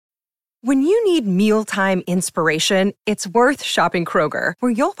When you need mealtime inspiration, it's worth shopping Kroger,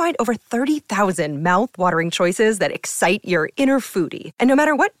 where you'll find over 30,000 mouth-watering choices that excite your inner foodie. And no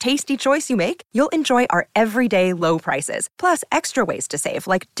matter what tasty choice you make, you'll enjoy our everyday low prices, plus extra ways to save,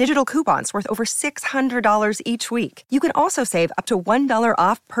 like digital coupons worth over $600 each week. You can also save up to $1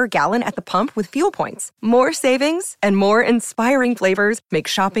 off per gallon at the pump with fuel points. More savings and more inspiring flavors make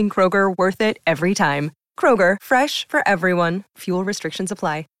shopping Kroger worth it every time. Kroger, fresh for everyone. Fuel restrictions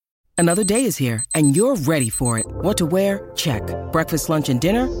apply. Another day is here, and you're ready for it. What to wear? Check. Breakfast, lunch, and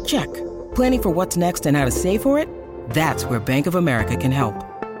dinner? Check. Planning for what's next and how to save for it? That's where Bank of America can help.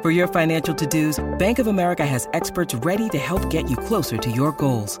 For your financial to-dos, Bank of America has experts ready to help get you closer to your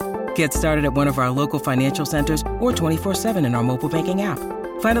goals. Get started at one of our local financial centers or 24/7 in our mobile banking app.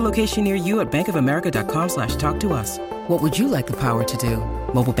 Find a location near you at bankofamerica.com/talktous. What would you like the power to do?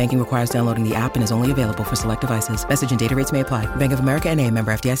 Mobile banking requires downloading the app and is only available for select devices. Message and data rates may apply. Bank of America N.A.,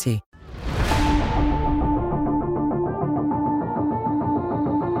 member FDIC.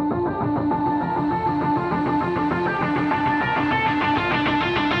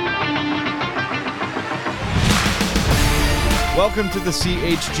 Welcome to the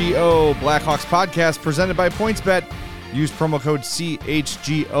CHGO Blackhawks podcast presented by PointsBet. Use promo code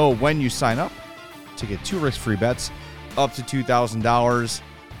CHGO when you sign up to get 2 risk-free bets up to $2,000.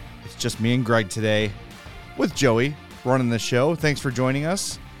 It's just me and Greg today with Joey running the show. Thanks for joining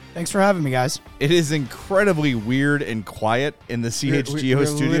us. Thanks for having me, guys. It is incredibly weird and quiet in the CHGO we're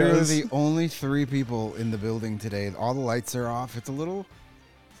studios. Literally the only 3 people in the building today. All the lights are off. It's a little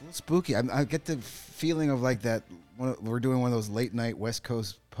spooky. I get the feeling of like that. We're doing one of those late night West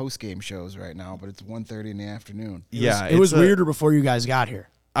Coast post game shows right now, but it's 1:30 in the afternoon. It was weirder before you guys got here.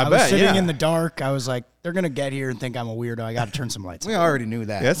 I was sitting in the dark. I was like, they're gonna get here and think I'm a weirdo. I got to turn some lights. We already knew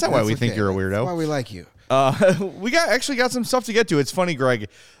that. Yeah, that's not why we think you're a weirdo. That's why we like you. We actually got some stuff to get to. It's funny, Greg.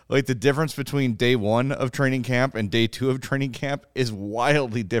 Like the difference between day 1 of training camp and day 2 of training camp is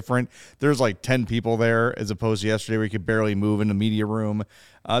wildly different. There's like 10 people there as opposed to yesterday where you could barely move in the media room.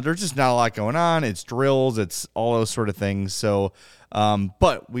 There's just not a lot going on. It's drills. It's all those sort of things. So,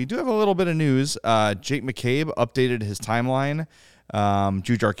 but we do have a little bit of news. Jake McCabe updated his timeline.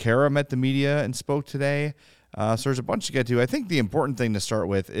 Jujhar Khaira met the media and spoke today. So there's a bunch to get to. I think the important thing to start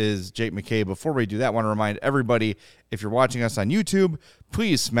with is Jake McCabe. Before we do that, I want to remind everybody, if you're watching us on YouTube,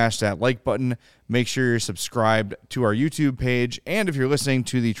 please smash that like button. Make sure you're subscribed to our YouTube page. And if you're listening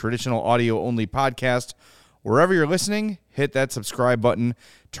to the traditional audio-only podcast, wherever you're listening, hit that subscribe button,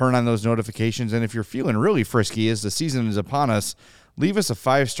 turn on those notifications. And if you're feeling really frisky as the season is upon us, leave us a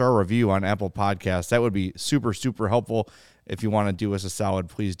 5-star review on Apple Podcasts. That would be super, super helpful. If you want to do us a solid,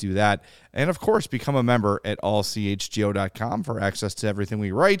 please do that. And, of course, become a member at allchgo.com for access to everything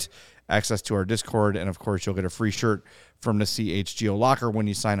we write, access to our Discord, and, of course, you'll get a free shirt from the CHGO locker when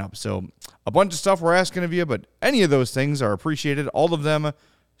you sign up. So a bunch of stuff we're asking of you, but any of those things are appreciated. All of them,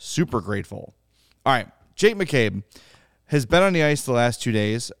 super grateful. All right, Jake McCabe has been on the ice the last 2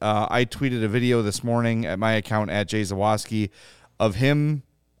 days. I tweeted a video this morning at my account at Jay Zawoski of him,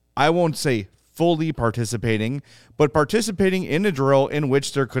 I won't say fully participating, but participating in a drill in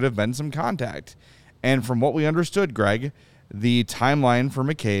which there could have been some contact. And from what we understood, Greg, the timeline for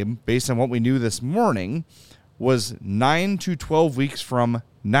McCabe, based on what we knew this morning, was 9 to 12 weeks from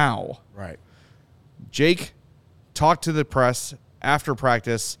now. Right. Jake talked to the press after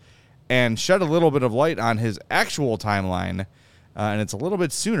practice and shed a little bit of light on his actual timeline, and it's a little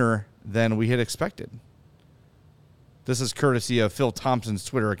bit sooner than we had expected. This is courtesy of Phil Thompson's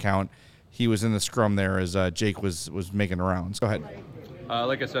Twitter account. He was in the scrum there as Jake was making rounds. Go ahead.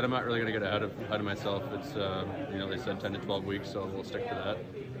 Like I said, I'm not really going to get ahead of myself. It's they said 10 to 12 weeks, so we'll stick to that.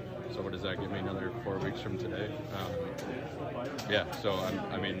 So what does that give me? Another 4 weeks from today.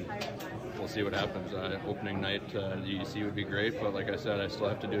 We'll see what happens. Opening night, UEC would be great, but like I said, I still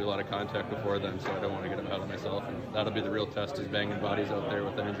have to do a lot of contact before then, so I don't want to get ahead of myself. And that'll be the real test, is banging bodies out there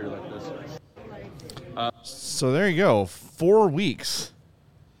with an injury like this. So there you go. 4 weeks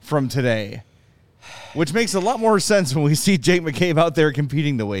from today, which makes a lot more sense when we see Jake McCabe out there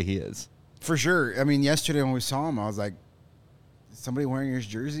competing the way he is. For sure. I mean, yesterday when we saw him, I was like, is somebody wearing his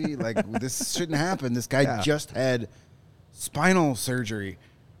jersey? Like, this shouldn't happen. This guy just had spinal surgery.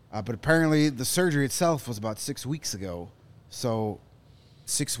 But apparently the surgery itself was about 6 weeks ago. So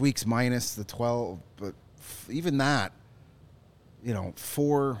 6 weeks minus the 12. But even that,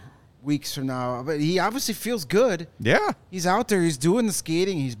 4 weeks from now. But he obviously feels good. Yeah. He's out there. He's doing the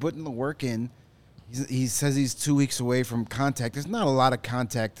skating. He's putting the work in. He says he's 2 weeks away from contact. There's not a lot of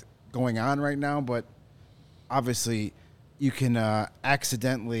contact going on right now, but obviously you can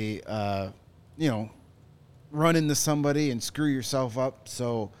accidentally, run into somebody and screw yourself up.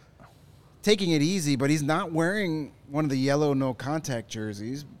 So taking it easy, but he's not wearing one of the yellow no contact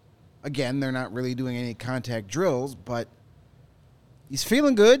jerseys. Again, they're not really doing any contact drills, but he's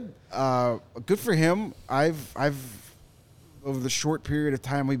feeling good. Good for him. I've over the short period of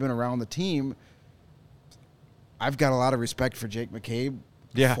time we've been around the team, I've got a lot of respect for Jake McCabe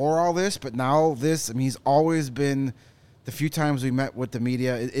before all this, but now this, I mean, he's always been, the few times we met with the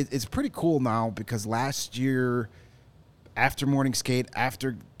media, it's pretty cool now because last year, after morning skate,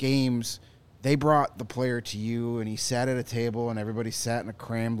 after games, they brought the player to you and he sat at a table and everybody sat in a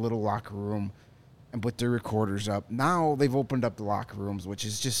crammed little locker room and put their recorders up. Now they've opened up the locker rooms, which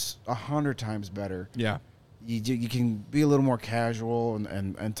is just 100 times better. Yeah. You can be a little more casual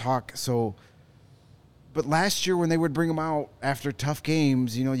and talk. So, but last year when they would bring him out after tough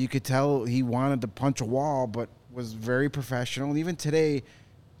games, you know, you could tell he wanted to punch a wall, but was very professional. And even today,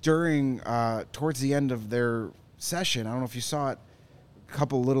 during towards the end of their session, I don't know if you saw it, a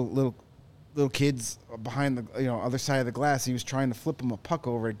couple little kids behind the other side of the glass. He was trying to flip him a puck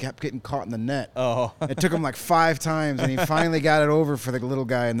over. It kept getting caught in the net. Oh, it took him like 5 times, and he finally got it over for the little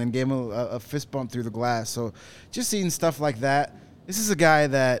guy, and then gave him a fist bump through the glass. So just seeing stuff like that. This is a guy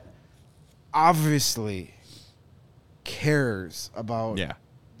that obviously cares about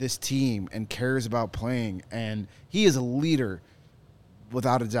this team and cares about playing, and he is a leader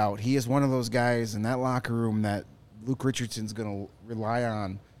without a doubt. He is one of those guys in that locker room that Luke Richardson's going to rely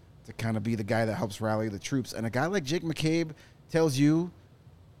on to kind of be the guy that helps rally the troops. And a guy like Jake McCabe tells you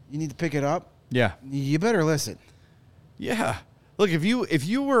need to pick it up. Yeah. You better listen. Yeah. Look, if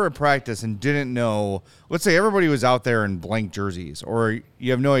you were at practice and didn't know, let's say everybody was out there in blank jerseys, or you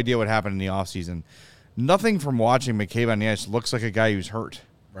have no idea what happened in the offseason, nothing from watching McCabe on the ice looks like a guy who's hurt.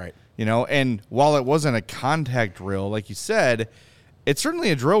 Right. And while it wasn't a contact drill, like you said, it's certainly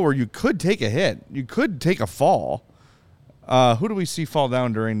a drill where you could take a hit. You could take a fall. Who do we see fall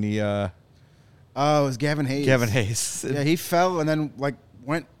down during the it was Gavin Hayes. Gavin Hayes. Yeah, he fell and then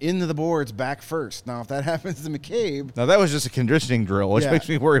went into the boards back first. Now, if that happens to McCabe, now that was just a conditioning drill, which makes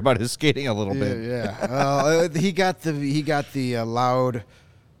me worry about his skating a little bit. Yeah. He got the loud,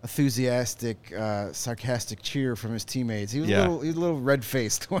 enthusiastic, sarcastic cheer from his teammates. He was a little red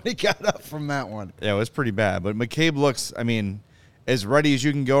faced when he got up from that one. Yeah, it was pretty bad. But McCabe looks, as ready as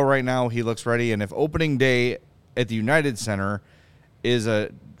you can go right now. He looks ready, and if opening day at the United Center is a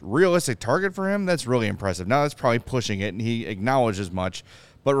realistic target for him, that's really impressive. Now that's probably pushing it, and he acknowledged as much.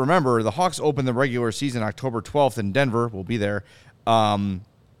 But remember, the Hawks open the regular season October 12th in Denver. We'll be there.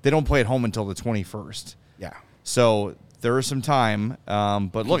 They don't play at home until the 21st. Yeah. So there is some time.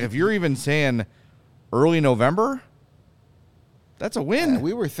 But look, if you're even saying early November, that's a win.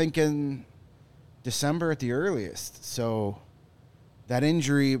 We were thinking December at the earliest. So that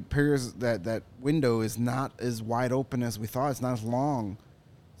injury appears that window is not as wide open as we thought. It's not as long.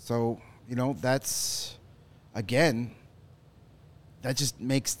 So, that's, again, that just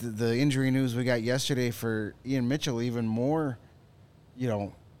makes the injury news we got yesterday for Ian Mitchell even more,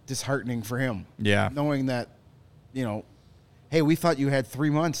 disheartening for him. Yeah. Knowing that, hey, we thought you had 3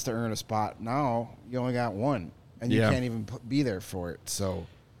 months to earn a spot. Now you only got 1, and you can't even be there for it. So.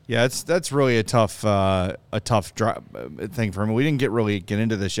 Yeah, that's really a tough thing for him. We didn't really get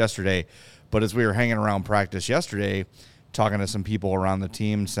into this yesterday, but as we were hanging around practice yesterday, talking to some people around the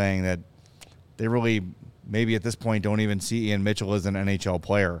team, saying that they really maybe at this point don't even see Ian Mitchell as an NHL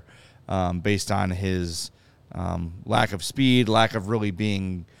player, based on his lack of speed, lack of really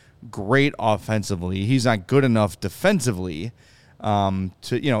being great offensively. He's not good enough defensively.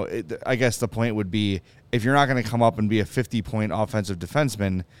 I guess the point would be, if you're not going to come up and be a 50-point offensive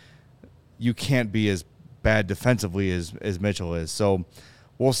defenseman, you can't be as bad defensively as Mitchell is. So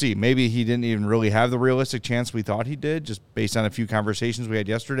we'll see. Maybe he didn't even really have the realistic chance we thought he did, just based on a few conversations we had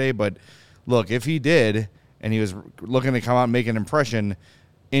yesterday. But look, if he did, and he was looking to come out and make an impression,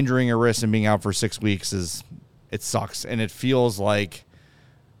 injuring a wrist and being out for 6 weeks it sucks. And it felt like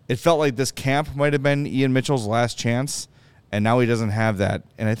this camp might have been Ian Mitchell's last chance, and now he doesn't have that.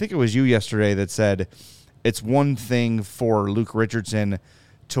 And I think it was you yesterday that said it's one thing for Luke Richardson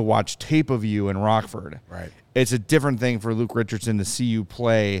to watch tape of you in Rockford. Right. It's a different thing for Luke Richardson to see you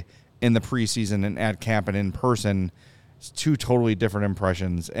play in the preseason and at camp and in person. It's 2 totally different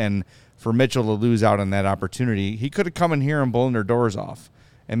impressions. And for Mitchell to lose out on that opportunity, he could have come in here and blown their doors off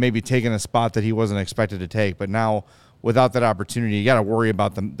and maybe taken a spot that he wasn't expected to take. But now, without that opportunity, you got to worry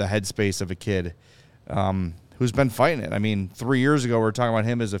about the headspace of a kid who's been fighting it. 3 years ago, we were talking about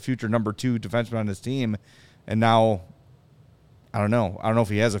him as a future number 2 defenseman on his team, and now, I don't know. I don't know if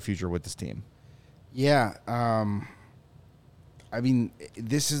he has a future with this team. Yeah.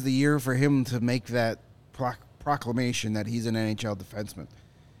 This is the year for him to make that proclamation that he's an NHL defenseman.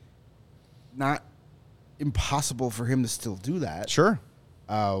 not impossible for him to still do that. Sure.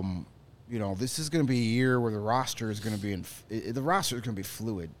 This is going to be a year where the roster is going to be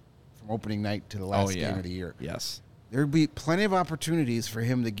fluid from opening night to the last game of the year. Yes. There'll be plenty of opportunities for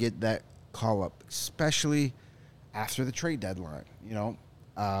him to get that call up, especially after the trade deadline.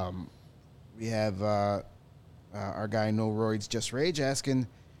 We have our guy No Roids Just Rage asking,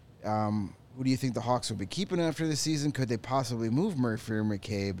 who do you think the Hawks will be keeping after the season? Could they possibly move Murphy or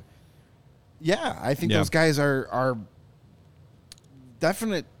McCabe? Yeah, I think those guys are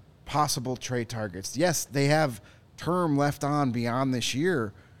definite possible trade targets. Yes, they have term left on beyond this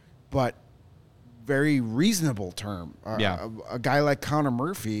year, but very reasonable term. A guy like Connor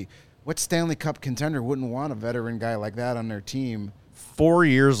Murphy, what Stanley Cup contender wouldn't want a veteran guy like that on their team? 4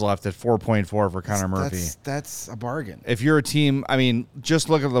 years left at 4.4 for Connor Murphy. That's a bargain. If you're a team, I mean, just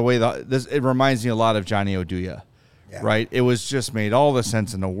look at the way it reminds me a lot of Johnny Oduya, right? It was just made all the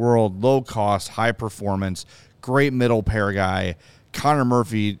sense in the world. Low cost, high performance, great middle pair guy. Connor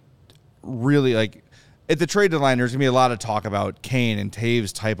Murphy really, like, at the trade deadline, there's going to be a lot of talk about Kane and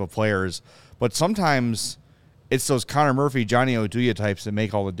Taves type of players, but sometimes it's those Connor Murphy, Johnny Oduya types that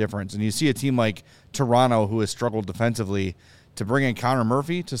make all the difference. And you see a team like Toronto, who has struggled defensively, to bring in Connor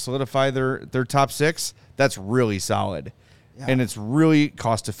Murphy to solidify their top six, that's really solid. Yeah. And it's really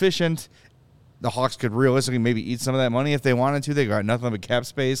cost efficient. The Hawks could realistically maybe eat some of that money if they wanted to. They got nothing but cap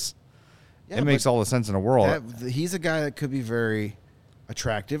space. Yeah, it makes all the sense in the world. He's a guy that could be very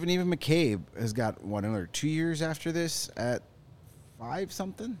attractive. And even McCabe has got, another 2 years after this at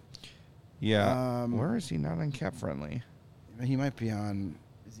 5-something? Yeah. Where is he not on cap friendly? He might be on,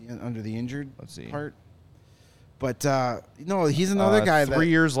 is he under the injured part? But, he's another guy 3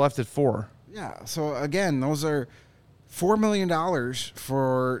 years left at 4. Yeah. So, again, those are $4 million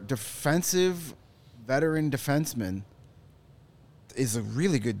for defensive veteran defensemen is a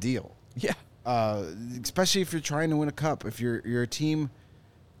really good deal. Yeah. Especially if you're trying to win a cup. If you're a team,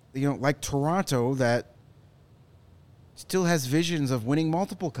 like Toronto that still has visions of winning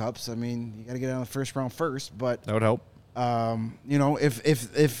multiple cups. I mean, you got to get out of the first round first, but that would help.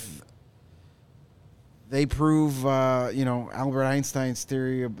 If they prove, Albert Einstein's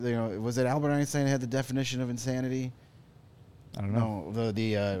theory. Was it Albert Einstein had the definition of insanity? I don't know.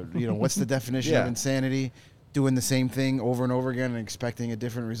 No, what's the definition of insanity? Doing the same thing over and over again and expecting a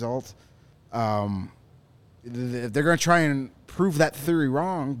different result. They're going to try and prove that theory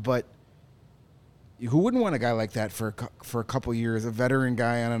wrong, but who wouldn't want a guy like that for a couple years, a veteran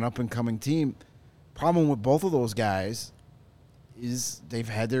guy on an up-and-coming team? Problem with both of those guys is they've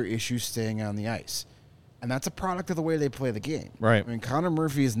had their issues staying on the ice. And that's a product of the way they play the game. Right. I mean, Connor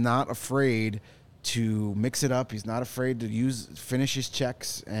Murphy is not afraid to mix it up. He's not afraid to finish his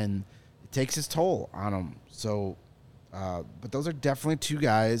checks, and it takes its toll on him. So, but those are definitely two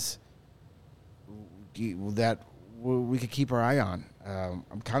guys that we could keep our eye on.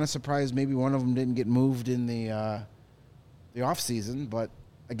 I'm kind of surprised maybe one of them didn't get moved in the offseason, but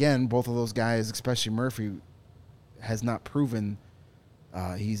again, both of those guys, especially Murphy, has not proven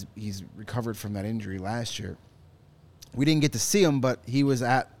he's recovered from that injury last year. We didn't get to see him, but he was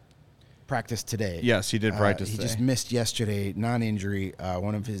at practice today. Yes, he did practice today. He just missed yesterday, non-injury.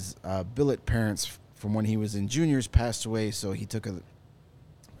 One of his billet parents from when he was in juniors passed away, so he took a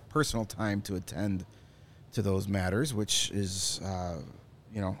personal time to attend to those matters, which is,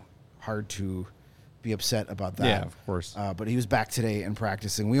 hard to be upset about that. Yeah, of course. But he was back today and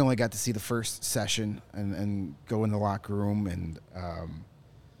practicing. We only got to see the first session and go in the locker room and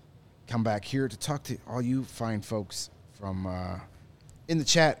come back here to talk to all you fine folks from in the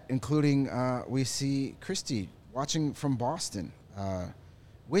chat, including we see Christy watching from Boston.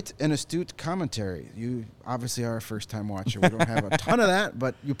 Wit and astute commentary. You obviously are a first-time watcher. We don't have a ton of that,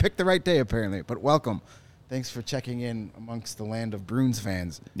 but you picked the right day apparently. But welcome. Thanks for checking in amongst the land of Bruins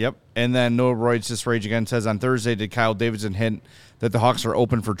fans. Yep. And then Noah Royds just rage again says, on Thursday, did Kyle Davidson hint that the Hawks are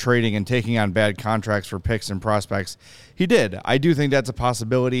open for trading and taking on bad contracts for picks and prospects? He did. I do think that's a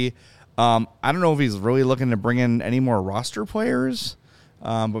possibility. I don't know if he's really looking to bring in any more roster players,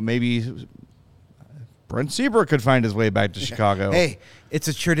 but maybe Brent Seabrook could find his way back to Chicago. Hey, it's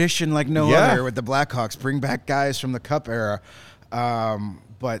a tradition like no other with the Blackhawks. Bring back guys from the Cup era.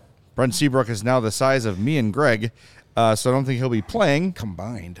 But Brent Seabrook is now the size of me and Greg, so I don't think he'll be playing.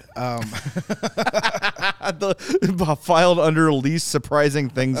 Combined. Filed under least surprising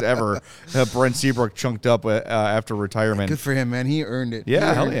things ever. Brent Seabrook chunked up after retirement. Good for him, man. He earned it.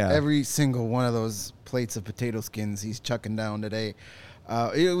 Yeah, hell yeah. Every single one of those plates of potato skins he's chucking down today.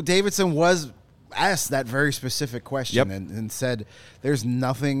 Davidson was asked that very specific question and said there's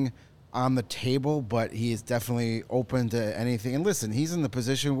nothing on the table, but he is definitely open to anything. And listen, he's in the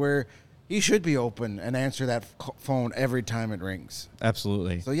position where He should be open and answer that phone every time it rings.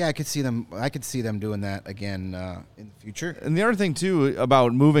 Absolutely. So yeah, I could see them doing that again in the future. And the other thing too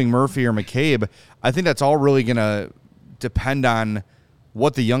about moving Murphy or McCabe, I think that's all really going to depend on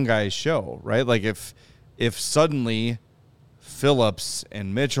what the young guys show, right? Like if suddenly Phillips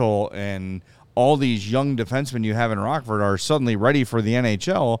and Mitchell and all these young defensemen you have in Rockford are suddenly ready for the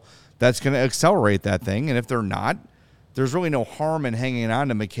NHL, that's going to accelerate that thing. And if they're not, there's really no harm in hanging on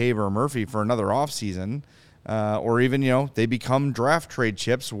to McCabe or Murphy for another offseason. Or even, they become draft trade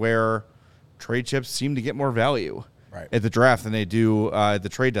chips where trade chips seem to get more value at the draft than they do at the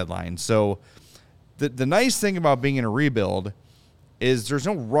trade deadline. So the nice thing about being in a rebuild is there's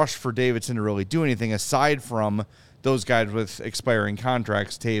no rush for Davidson to really do anything aside from those guys with expiring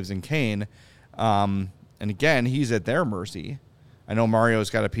contracts, Taves and Kane. And again, he's at their mercy. I know Mario's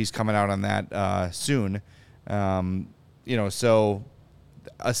got a piece coming out on that soon. So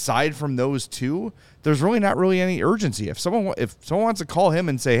aside from those two, there's really not really any urgency. If someone wants to call him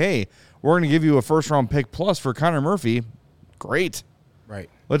and say, hey, we're going to give you a first-round pick plus for Connor Murphy, great. Right.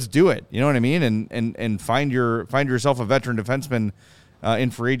 Let's do it. You know what I mean? And find yourself a veteran defenseman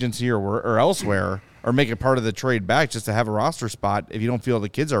in free agency or elsewhere, or make it part of the trade back just to have a roster spot if you don't feel the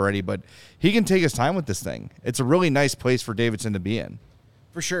kid's are ready. But he can take his time with this thing. It's a really nice place for Davidson to be in.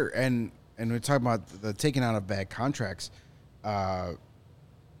 For sure. And we're talking about the taking out of bad contracts. Blackhawks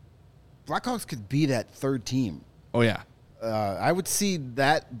could be that third team. Oh, yeah. I would see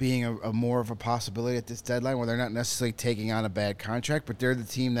that being a more of a possibility at this deadline, where they're not necessarily taking on a bad contract, but they're the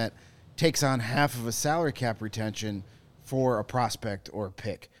team that takes on half of a salary cap retention for a prospect or a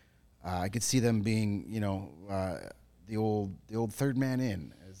pick. I could see them being, the old third man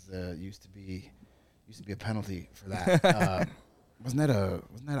in, as used to be a penalty for that. Wasn't that a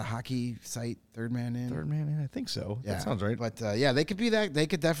hockey site? Third man in. Third man in. I think so. Yeah. That sounds right. But they could be that. They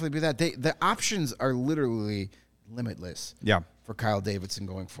could definitely be that. The options are literally limitless. Yeah. For Kyle Davidson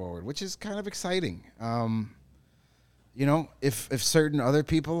going forward, which is kind of exciting. If certain other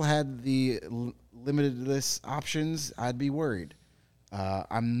people had the limitless options, I'd be worried.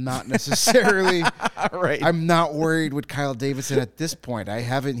 I'm not necessarily right. I'm not worried with Kyle Davidson at this point.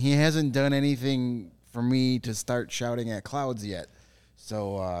 He hasn't done anything for me to start shouting at clouds yet.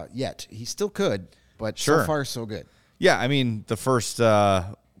 So yet he still could, but so far so good. Yeah, I mean the first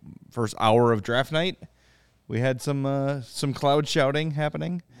hour of draft night, we had some cloud shouting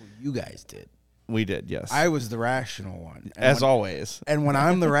happening. Well, you guys did. We did, yes. I was the rational one, as always. And when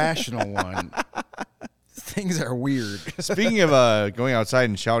I'm the rational one, things are weird. Speaking of going outside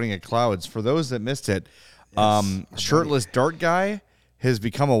and shouting at clouds, for those that missed it, Shirtless Dart Guy has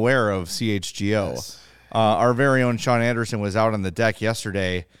become aware of CHGO. Yes. Our very own Sean Anderson was out on the deck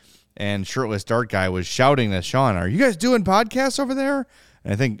yesterday, and Shirtless Dart Guy was shouting to Sean, "Are you guys doing podcasts over there?"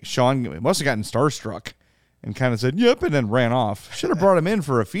 And I think Sean must have gotten starstruck and kind of said, "Yep," and then ran off. Should have brought him in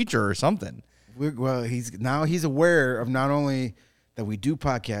for a feature or something. Well, he's aware of not only that we do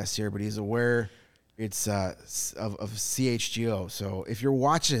podcasts here, but he's aware it's of CHGO. So if you're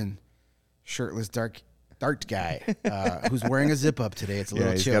watching Shirtless Dart Guy, who's wearing a zip up today, it's a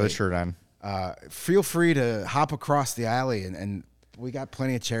little he's chilly. Got a shirt on. Feel free to hop across the alley, and we got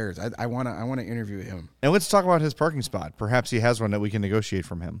plenty of chairs. I want to interview him. And let's talk about his parking spot. Perhaps he has one that we can negotiate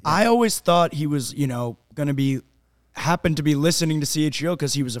from him. I always thought he was, going to happened to be listening to CHGO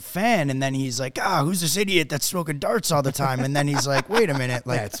because he was a fan, and then he's like, who's this idiot that's smoking darts all the time? And then he's like, wait a minute,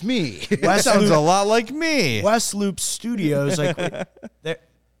 like that's me. That sounds a lot like me. West Loop Studios, like,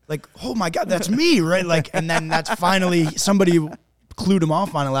 oh my God, that's me, right? Like, and then that's finally somebody clued him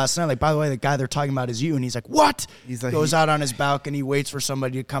off on it last night. Like, by the way, the guy they're talking about is you, and he's like, what? He's like, goes out on his balcony, waits for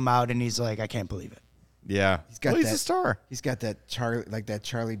somebody to come out, and he's like, I can't believe it. Yeah, he's a star. He's got that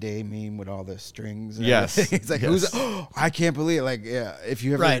Charlie Day meme with all the strings. Yes, he's like, who's? I can't believe it. Like, yeah, if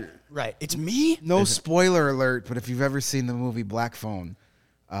you ever right, it's me. No spoiler alert, but if you've ever seen the movie Black Phone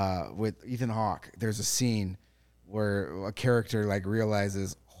with Ethan Hawke, there's a scene where a character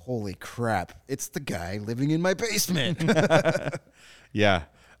realizes, holy crap, it's the guy living in my basement. Yeah,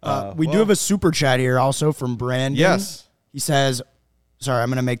 we do have a super chat here also from Brandon. Yes, he says, "Sorry, I'm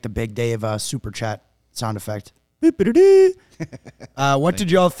going to make the big Dave super chat." Sound effect. What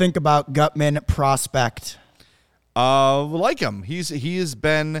did y'all think about Gutman prospect? Like him. He has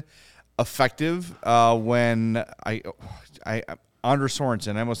been effective when Anders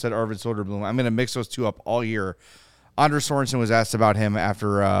Sorensen. I almost said Arvid Soderblom. I'm going to mix those two up all year. Anders Sorensen was asked about him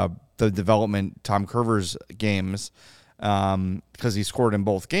after the development Tom Curver's games because he scored in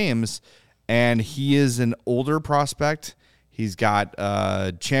both games, and he is an older prospect. He's got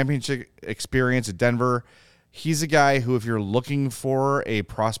championship experience at Denver. he's a guy who, if you're looking for a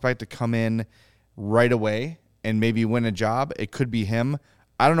prospect to come in right away and maybe win a job, it could be him.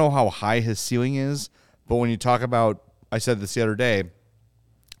 I don't know how high his ceiling is, but when you talk about, I said this the other day,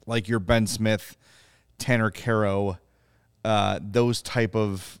 like your Ben Smith, Tanner Caro, those type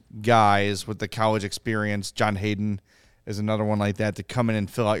of guys with the college experience, John Hayden is another one like that, to come in and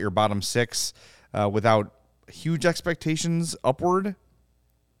fill out your bottom six without huge expectations upward.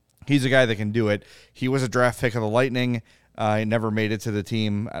 He's a guy that can do it. He was a draft pick of the Lightning. He never made it to the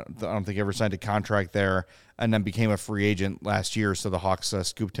team. I don't think he ever signed a contract there, and then became a free agent last year, so the Hawks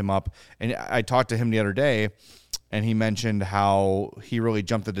scooped him up. And I talked to him the other day, and he mentioned how he really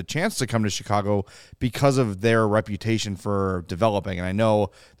jumped at the chance to come to Chicago because of their reputation for developing. And I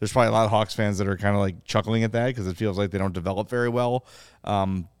know there's probably a lot of Hawks fans that are kind of like chuckling at that because it feels like they don't develop very well.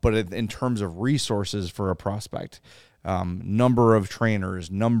 But in terms of resources for a prospect, number of trainers,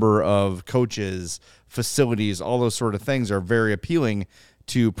 number of coaches, facilities, all those sort of things are very appealing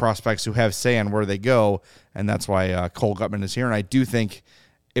to prospects who have say on where they go. And that's why Cole Guttman is here. And I do think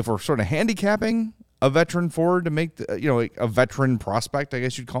if we're sort of handicapping a veteran forward to make a veteran prospect, I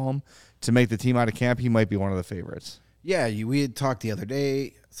guess you'd call him, to make the team out of camp, he might be one of the favorites. Yeah, we had talked the other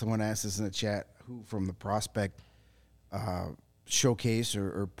day. Someone asked us in the chat who from the prospect showcase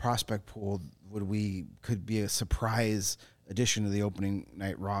or prospect pool could be a surprise addition to the opening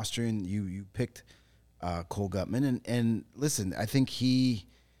night roster, and you picked Cole Guttman, and listen, I think he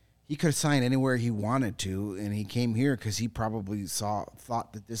could have signed anywhere he wanted to, and he came here because he probably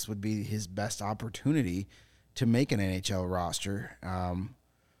thought that this would be his best opportunity to make an NHL roster.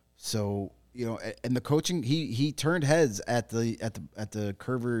 So and the coaching, he turned heads at the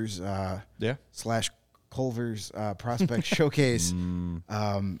Curvers / Culver's prospect showcase.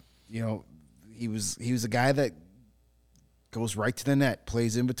 He was a guy that goes right to the net,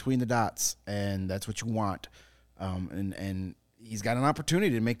 plays in between the dots, and that's what you want. And he's got an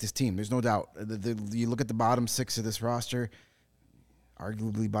opportunity to make this team. There's no doubt. You look at the bottom six of this roster,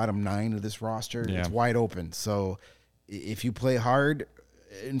 arguably bottom 9 of this roster, It's wide open. So if you play hard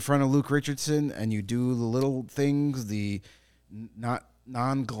in front of Luke Richardson and you do the little things, the not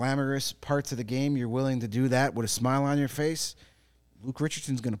non-glamorous parts of the game, you're willing to do that with a smile on your face, Luke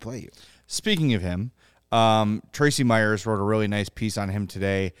Richardson's going to play you. Speaking of him, Tracy Myers wrote a really nice piece on him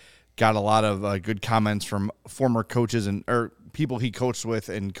today. Got a lot of good comments from former coaches or people he coached with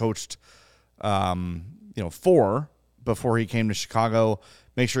and coached, for before he came to Chicago.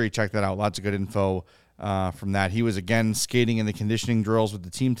 Make sure you check that out. Lots of good info from that. He was again skating in the conditioning drills with the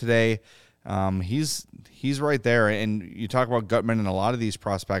team today. He's right there. And you talk about Guttman and a lot of these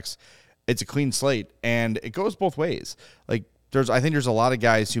prospects. It's a clean slate, and it goes both ways. Like I think there's a lot of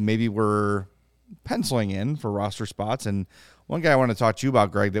guys who maybe were penciling in for roster spots, and one guy I want to talk to you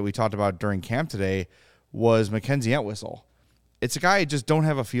about, Greg, that we talked about during camp today was Mackenzie Entwistle. It's a guy I just don't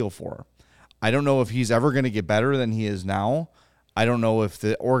have a feel for. I don't know if he's ever going to get better than he is now. I don't know if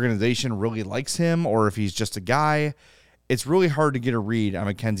the organization really likes him or if he's just a guy. It's really hard to get a read on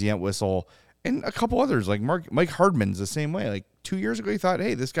Mackenzie Entwistle and a couple others, like Mike Hardman's the same way. Like 2 years ago, you thought,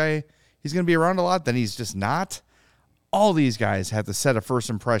 hey, this guy, he's going to be around a lot. Then he's just not. All these guys have to set a first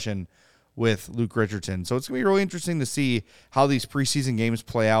impression with Luke Richardson. So it's going to be really interesting to see how these preseason games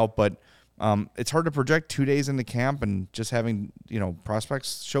play out. But it's hard to project 2 days into camp and just having,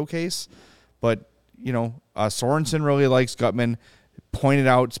 prospects showcase. But, Sorensen really likes Guttman, pointed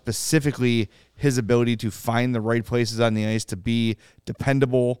out specifically his ability to find the right places on the ice, to be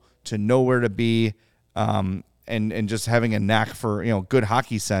dependable, to know where to be, and just having a knack for, good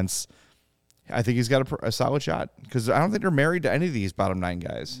hockey sense. I think he's got a solid shot because I don't think they're married to any of these bottom 9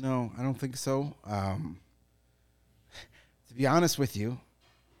 guys. No, I don't think so. To be honest with you,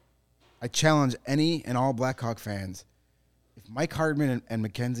 I challenge any and all Blackhawk fans. If Mike Hardman and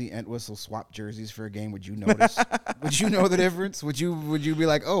Mackenzie Entwistle swap jerseys for a game, would you notice? Would you know the difference? Would you be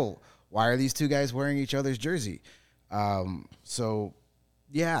like, oh, why are these two guys wearing each other's jersey? So,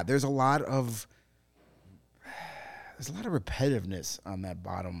 yeah, there's a lot of repetitiveness on that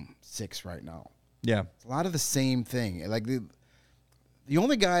bottom 6 right now. Yeah, it's a lot of the same thing. Like the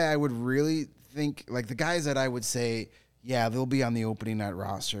only guy I would really think, like the guys that I would say, yeah, they'll be on the opening night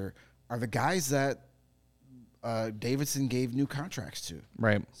roster, are the guys that Davidson gave new contracts to.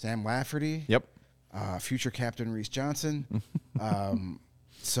 Right. Sam Lafferty. Yep. Future captain Reese Johnson.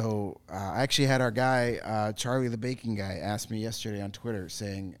 So I actually had our guy, Charlie the Bacon guy, ask me yesterday on Twitter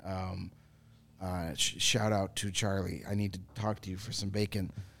saying, shout out to Charlie, I need to talk to you for some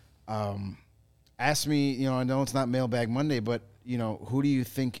bacon. Asked me, I know it's not Mailbag Monday, but, who do you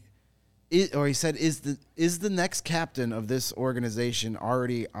think he said, is the next captain of this organization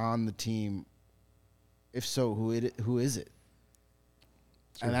already on the team If so, who is it?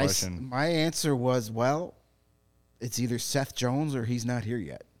 Good question. My answer was, well, it's either Seth Jones or he's not here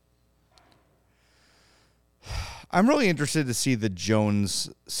yet. I'm really interested to see the Jones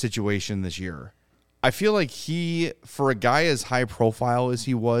situation this year. I feel like for a guy as high profile as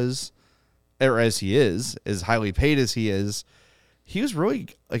he was, or as he is, as highly paid as he is, he was really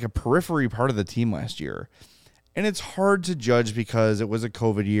like a periphery part of the team last year. And it's hard to judge because it was a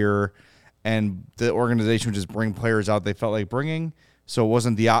COVID year and the organization would just bring players out they felt like bringing. So it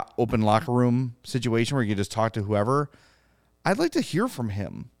wasn't the open locker room situation where you could just talk to whoever. I'd like to hear from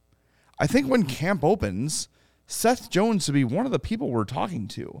him. I think when camp opens, Seth Jones should be one of the people we're talking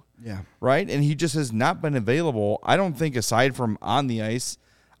to. Yeah. Right? And he just has not been available. I don't think aside from on the ice,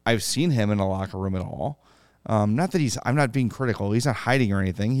 I've seen him in a locker room at all. Not that I'm not being critical. He's not hiding or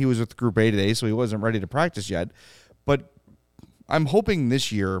anything. He was with Group A today, so he wasn't ready to practice yet. But I'm hoping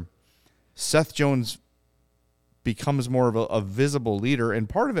this year Seth Jones becomes more of a visible leader. And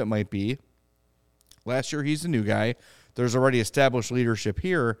part of it might be last year he's the new guy. There's already established leadership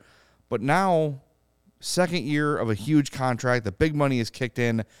here. But now, second year of a huge contract, the big money is kicked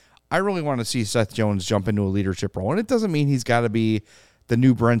in. I really want to see Seth Jones jump into a leadership role. And it doesn't mean he's got to be the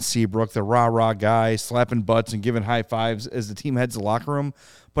new Brent Seabrook, the rah-rah guy, slapping butts and giving high fives as the team heads the locker room.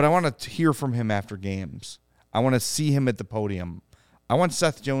 But I want to hear from him after games. I want to see him at the podium. I want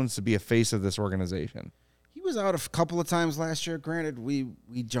Seth Jones to be a face of this organization. He was out a couple of times last year. Granted, we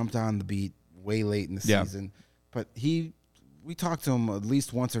jumped on the beat way late in the season. But we talked to him at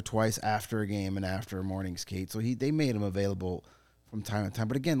least once or twice after a game and after a morning skate. So they made him available from time to time.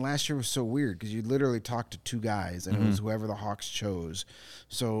 But again, last year was so weird because you literally talked to two guys and it was whoever the Hawks chose.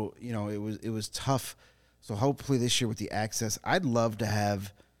 So, it was tough. So hopefully this year with the access, I'd love to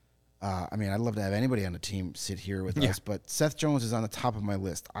have I'd love to have anybody on the team sit here with us, but Seth Jones is on the top of my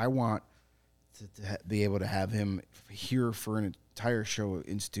list. I want to be able to have him here for an entire show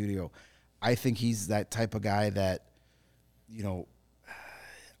in studio. I think he's that type of guy that,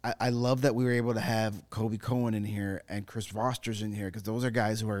 I love that we were able to have Kobe Cohen in here and Chris Foster's in here because those are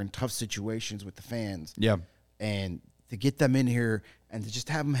guys who are in tough situations with the fans. Yeah. And to get them in here and to just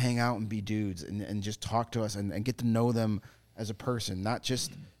have them hang out and be dudes and just talk to us and get to know them as a person, not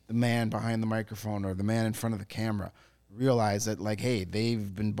just the man behind the microphone or the man in front of the camera. Realize that, like, hey,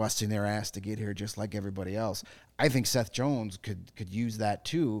 they've been busting their ass to get here just like everybody else. I think Seth Jones could use that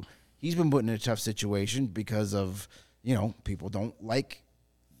too. He's been put in a tough situation because of, people don't like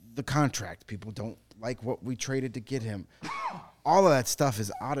the contract. People don't like what we traded to get him. All of that stuff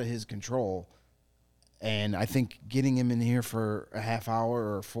is out of his control. And I think getting him in here for a half hour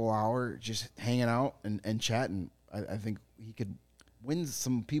or a full hour, just hanging out and chatting, I think he could win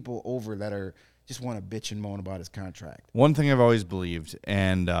some people over that are just want to bitch and moan about his contract. One thing I've always believed,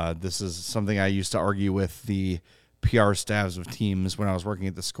 and this is something I used to argue with the PR staffs of teams when I was working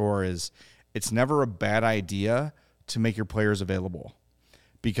at the Score, is it's never a bad idea to make your players available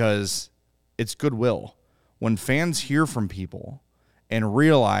because it's goodwill. When fans hear from people and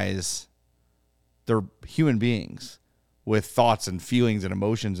realize they're human beings with thoughts and feelings and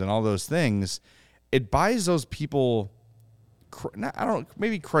emotions and all those things, it buys those people,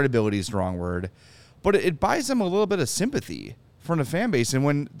 maybe credibility is the wrong word, but it buys them a little bit of sympathy from the fan base. And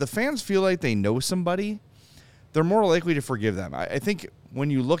when the fans feel like they know somebody, they're more likely to forgive them. I think when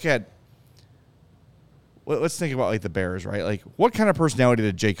you look at, let's think about like the Bears, right? Like what kind of personality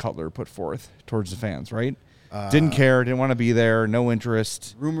did Jay Cutler put forth towards the fans, right? Didn't care, didn't want to be there, no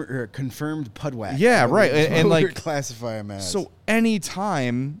interest. Confirmed pudwhack. Yeah, right. And like classify him as. So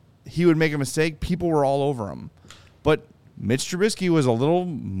anytime he would make a mistake, people were all over him. But Mitch Trubisky was a little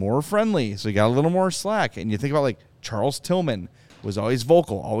more friendly, so he got a little more slack. And you think about like Charles Tillman was always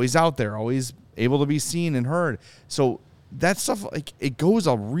vocal, always out there, always able to be seen and heard. So that stuff, like, it goes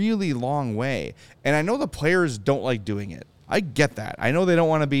a really long way. And I know the players don't like doing it. I get that. I know they don't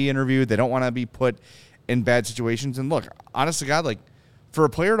want to be interviewed. They don't want to be put in bad situations. And look, honest to God, like for a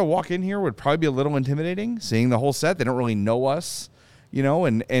player to walk in here would probably be a little intimidating, seeing the whole set. They don't really know us,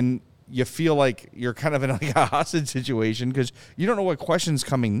 and you feel like you're kind of in like a hostage situation because you don't know what question's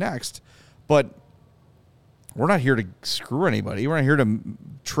coming next. But we're not here to screw anybody. We're not here to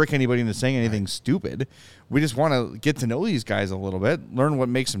trick anybody into saying anything stupid. We just want to get to know these guys a little bit, learn what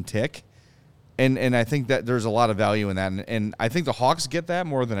makes them tick. And I think that there's a lot of value in that. And I think the Hawks get that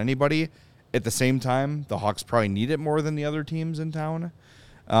more than anybody. At the same time, the Hawks probably need it more than the other teams in town.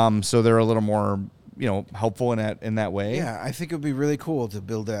 So they're a little more, helpful in that way. Yeah, I think it would be really cool to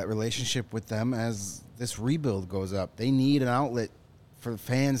build that relationship with them as this rebuild goes up. They need an outlet for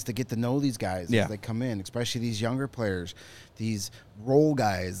fans to get to know these guys Yeah. as they come in, especially these younger players, these role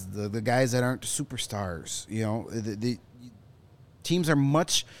guys, the guys that aren't superstars. You know, the teams are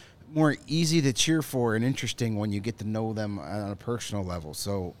much more easy to cheer for and interesting when you get to know them on a personal level.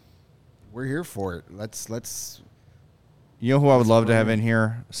 So we're here for it. Let's. You know who I would love to have in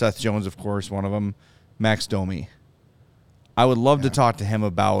here? Seth Jones, of course, one of them. Max Domi. I would love to talk to him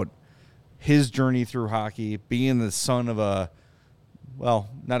about his journey through hockey, being the son of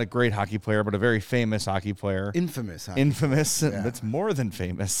not a great hockey player, but a very famous hockey player. Infamous. Hockey. Infamous. Yeah. It's more than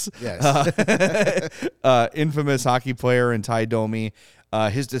famous. Yes. Infamous hockey player in Ty Domi.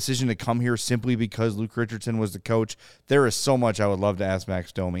 His decision to come here simply because Luke Richardson was the coach. There is so much I would love to ask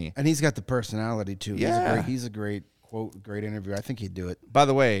Max Domi. And he's got the personality, too. Yeah. He's a great quote, great interview. I think he'd do it. By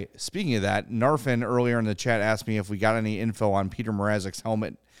the way, speaking of that, Narfin earlier in the chat asked me if we got any info on Peter Mrazek's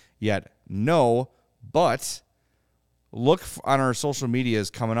helmet yet. No, but look on our social medias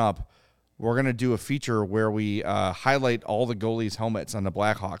coming up. We're going to do a feature where we highlight all the goalies' helmets on the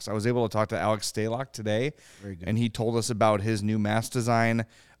Blackhawks. I was able to talk to Alex Stalock today, and he told us about his new mask design.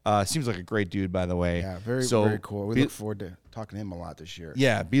 Seems like a great dude, by the way. Yeah, very cool. We look forward to talking to him a lot this year.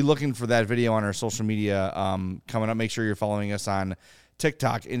 Yeah, be looking for that video on our social media coming up. Make sure you're following us on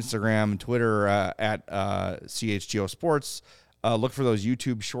TikTok, Instagram, Twitter at CHGO Sports. Look for those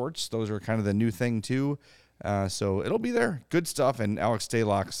YouTube shorts. Those are kind of the new thing, too. So it'll be there. Good stuff. And Alex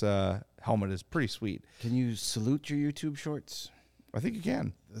Stalock's helmet is pretty sweet. Can you salute your YouTube shorts? I think you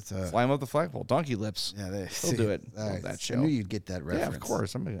can. That's Fly him up the flagpole. Donkey lips. Yeah, they'll do it. Love that show. I knew you'd get that reference. Yeah, of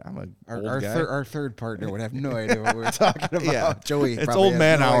course. I'm a Our old guy. our third partner would have no idea what we were talking about. Yeah. Joey, It's probably old has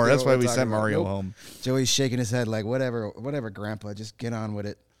man no hour. idea That's what why we're we talking sent about. Mario Nope. home. Joey's shaking his head like, whatever, Grandpa, just get on with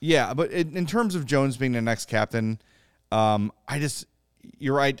it. Yeah, but in terms of Jones being the next captain,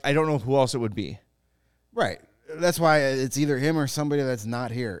 you're right. I don't know who else it would be. Right. That's why it's either him or somebody that's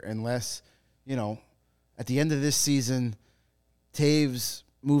not here, unless, at the end of this season, Taves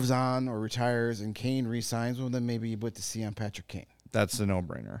moves on or retires and Kane re-signs, well, then maybe you put the C on Patrick Kane. That's a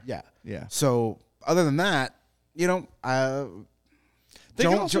no-brainer. Yeah. Yeah. So, other than that, Didn't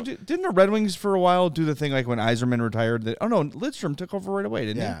the Red Wings for a while do the thing like when Yzerman retired? Lidstrom took over right away,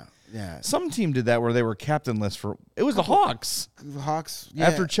 didn't he? Yeah. Some team did that where they were captainless for. It was the Hawks. The Hawks, yeah.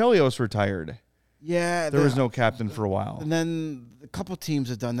 After Chelios retired. Yeah. There was no captain for a while. And then a couple teams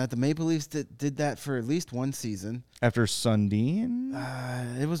have done that. The Maple Leafs did that for at least one season. After Sundin?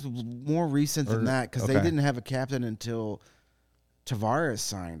 It was more recent than that because they didn't have a captain until Tavares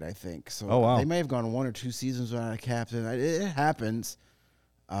signed, I think. So they may have gone 1 or 2 seasons without a captain. It happens.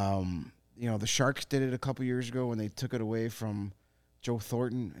 The Sharks did it a couple years ago when they took it away from Joe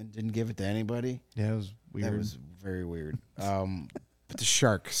Thornton and didn't give it to anybody. Yeah, it was weird. That was very weird. But the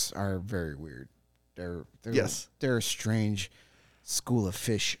Sharks are very weird. They're a strange school of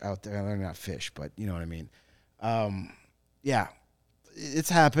fish out there. They're not fish, but you know what I mean. Yeah, it's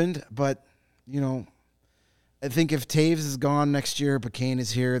happened, but I think if Taves is gone next year, but Kane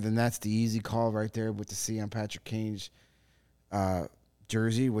is here, then that's the easy call right there with the C on Patrick Kane's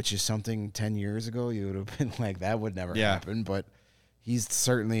jersey, which is something 10 years ago you would have been like, that would never happen. But he's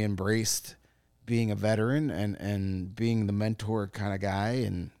certainly embraced being a veteran and being the mentor kind of guy.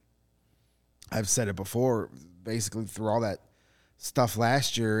 And I've said it before, basically through all that stuff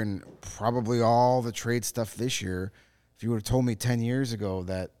last year and probably all the trade stuff this year, if you would have told me 10 years ago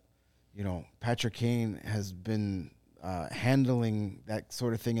that, Patrick Kane has been handling that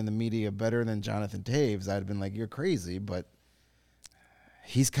sort of thing in the media better than Jonathan Taves, I'd have been like, you're crazy. But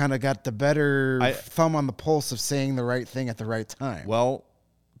he's kind of got the better thumb on the pulse of saying the right thing at the right time. Well,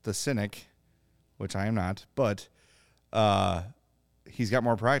 the cynic, which I am not, but he's got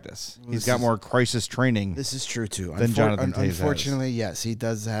more practice. He's got more crisis training. This is true, too. Than Jonathan Taves unfortunately, yes, he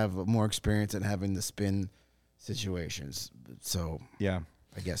does have more experience at having the spin situations. So, yeah.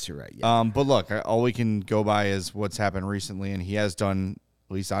 I guess you're right. Yeah. But look, all we can go by is what's happened recently, and he has done,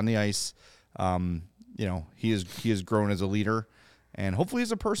 at least on the ice, he has grown as a leader, and hopefully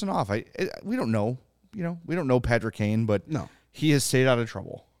as a person off. We don't know. We don't know Patrick Kane, but no, he has stayed out of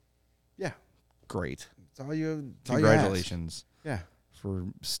trouble. Yeah. Great. It's all you. Congratulations. Yeah. For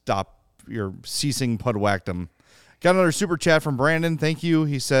your ceasing pudwhackdom. Got another super chat from Brandon. Thank you.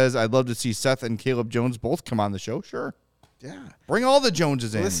 He says, I'd love to see Seth and Caleb Jones both come on the show. Sure. Yeah. Bring all the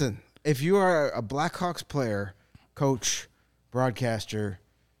Joneses in. Listen, if you are a Blackhawks player, coach, broadcaster,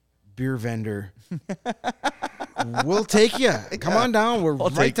 beer vendor, we'll take you. Come on down. We're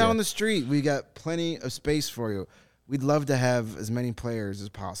right down the street. We got plenty of space for you. We'd love to have as many players as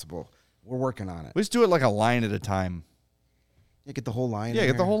possible. We're working on it. Let's do it like a line at a time. Yeah, get the whole line. Yeah, in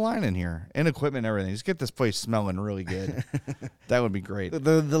get the here. whole line in here and equipment and everything. Just get this place smelling really good. That would be great.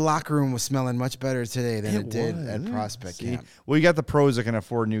 The locker room was smelling much better today than it did at Prospect See? Camp. Well, you got the pros that can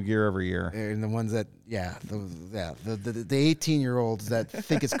afford new gear every year. And the ones that, the 18-year-olds that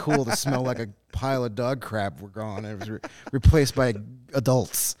think it's cool to smell like a pile of dog crap were gone. It was replaced by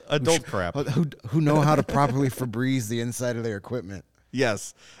adults. Adult crap. Who know how to properly Febreze the inside of their equipment.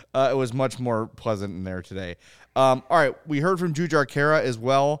 Yes, it was much more pleasant in there today. All right, we heard from Jujhar Khaira as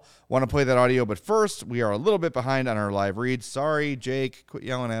well. Want to play that audio, but first, we are a little bit behind on our live reads. Sorry, Jake, quit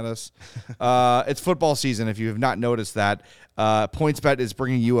yelling at us. It's football season, if you have not noticed that. PointsBet is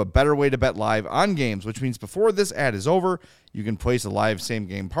bringing you a better way to bet live on games, which means before this ad is over, you can place a live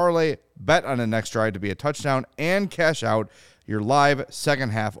same-game parlay, bet on the next drive to be a touchdown, and cash out your live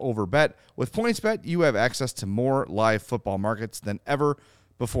second-half over bet. With PointsBet, you have access to more live football markets than ever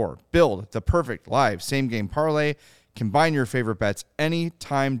before. Build the perfect live same-game parlay. Combine your favorite bets any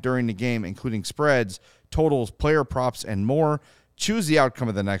time during the game, including spreads, totals, player props, and more. Choose the outcome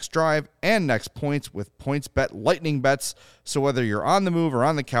of the next drive and next points with PointsBet Lightning Bets. So whether you're on the move or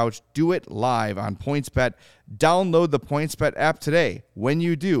on the couch, do it live on PointsBet. Download the PointsBet app today. When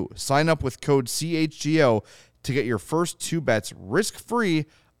you do, sign up with code CHGO to get your first two bets risk-free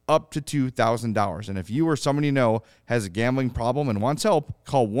up to $2,000. And if you or someone you know has a gambling problem and wants help,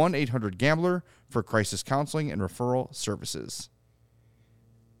 call 1-800-GAMBLER for crisis counseling and referral services.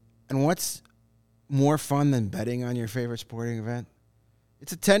 And what's more fun than betting on your favorite sporting event?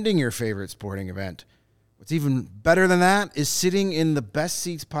 It's attending your favorite sporting event. What's even better than that is sitting in the best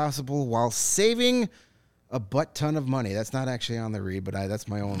seats possible while saving a butt ton of money. That's not actually on the read, but that's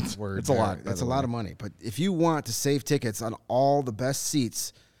my own word. It's a lot. That's a lot of money. But if you want to save tickets on all the best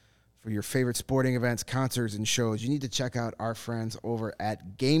seats for your favorite sporting events, concerts, and shows, you need to check out our friends over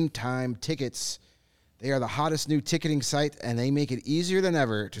at Game Time Tickets. They are the hottest new ticketing site, and they make it easier than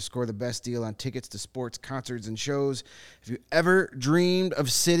ever to score the best deal on tickets to sports, concerts, and shows. If you ever dreamed of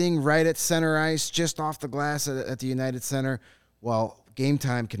sitting right at center ice, just off the glass at the United Center, well, Game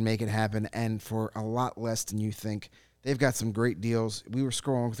Time can make it happen, and for a lot less than you think. They've got some great deals. We were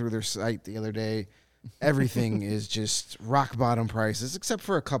scrolling through their site the other day. Everything is just rock bottom prices, except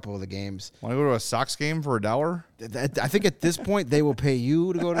for a couple of the games. Want to go to a Sox game for $1? I think at this point they will pay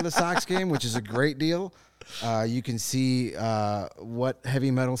you to go to the Sox game, which is a great deal. You can see what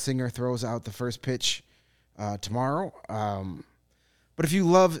heavy metal singer throws out the first pitch tomorrow. But if you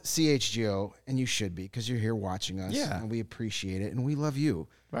love CHGO, and you should be because you're here watching us, and we appreciate it, and we love you,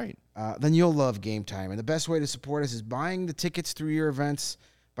 right? Then you'll love Game Time. And the best way to support us is buying the tickets through your events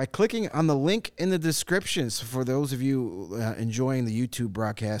by clicking on the link in the description. So for those of you enjoying the YouTube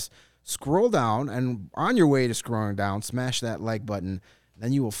broadcast, scroll down, and on your way to scrolling down, smash that like button.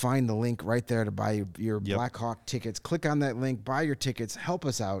 Then you will find the link right there to buy your Blackhawk tickets. Click on that link, buy your tickets, help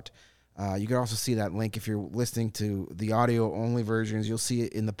us out. You can also see that link if you're listening to the audio-only versions. You'll see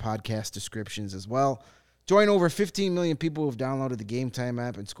it in the podcast descriptions as well. Join over 15 million people who have downloaded the Game Time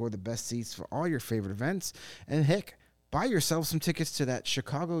app and scored the best seats for all your favorite events. And heck, buy yourself some tickets to that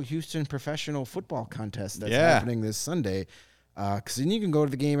Chicago-Houston professional football contest that's happening this Sunday. Because then you can go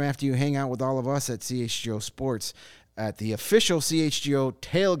to the game after you hang out with all of us at CHGO Sports at the official CHGO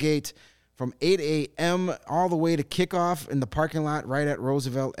tailgate from 8 a.m. all the way to kickoff in the parking lot right at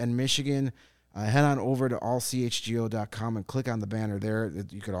Roosevelt and Michigan. Head on over to allchgo.com and click on the banner there.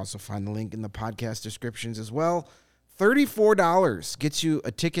 You could also find the link in the podcast descriptions as well. $34 gets you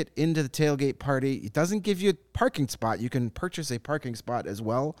a ticket into the tailgate party. It doesn't give you a parking spot. You can purchase a parking spot as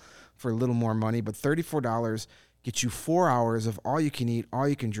well for a little more money, but $34 gets you 4 hours of all you can eat, all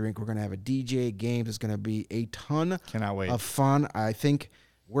you can drink. We're going to have a DJ games. It's going to be a ton of fun. I think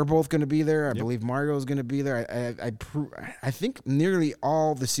we're both going to be there. I believe Mario is going to be there. I think nearly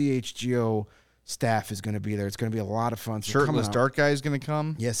all the CHGO staff is going to be there. It's going to be a lot of fun. So Shirtless Dart guy is going to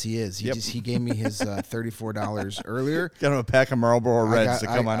come? Yes, he is. He gave me his $34 earlier. Got him a pack of Marlboro Reds to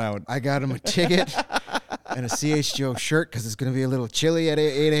come on out. I got him a ticket and a CHGO shirt because it's going to be a little chilly at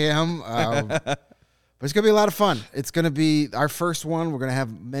 8 a.m. But it's going to be a lot of fun. It's going to be our first one. We're going to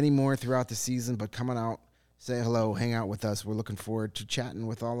have many more throughout the season, but coming out, say hello, hang out with us. We're looking forward to chatting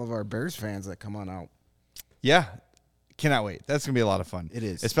with all of our Bears fans that come on out. Yeah. Cannot wait. That's going to be a lot of fun. It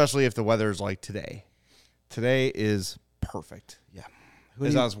is. Especially if the weather's like today. Today is perfect. Yeah.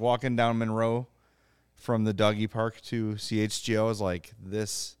 As I was walking down Monroe from the doggy park to CHGO, I was like,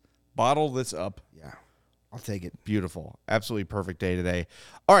 bottle this up. Yeah. I'll take it. Beautiful. Absolutely perfect day today.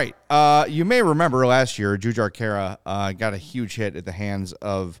 All right. You may remember last year, Jujhar Khaira got a huge hit at the hands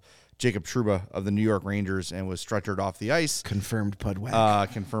of Jacob Trouba of the New York Rangers and was stretchered off the ice. Confirmed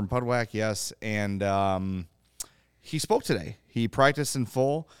Pudwack. Confirmed Pudwack, yes. And he spoke today. He practiced in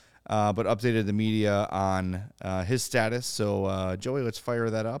full, but updated the media on his status. So, Joey, let's fire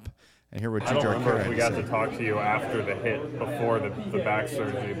that up and hear what I don't remember if we got to to talk to you after the hit, before the back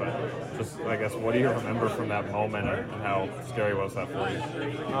surgery, but just, I guess, what do you remember from that moment and how scary was that for you?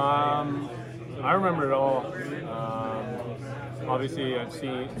 I remember it all. Obviously, I've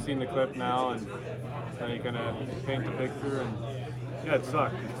seen the clip now, and you kind of paint the picture, and yeah, it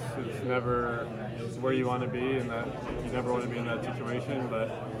sucked. It's never where you want to be, and that you never want to be in that situation.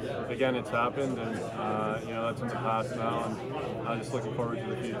 But again, it's happened, and that's in the past now, and I'm just looking forward to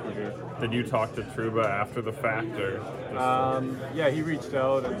the future here. Did you talk to Trouba after the fact, or? Yeah, he reached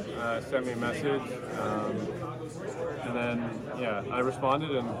out and sent me a message, and then I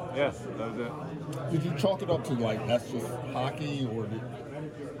responded, and that was it. Did you chalk it up to like that's just hockey, or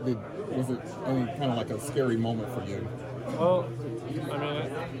was it any kind of like a scary moment for you? Well, I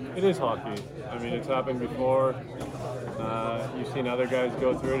mean, it is hockey. I mean, it's happened before. You've seen other guys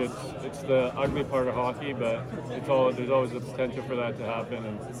go through it. It's the ugly part of hockey, but there's always the potential for that to happen,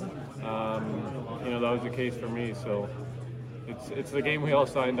 and that was the case for me. So it's the game we all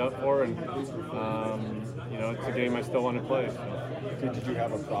signed up for, and it's a game I still want to play. So. Did you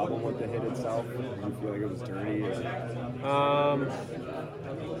have a problem with the hit itself? Did you feel like it was dirty?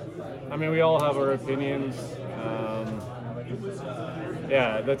 I mean, we all have our opinions.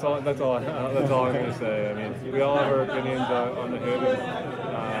 That's all I'm going to say. I mean, we all have our opinions on the hit.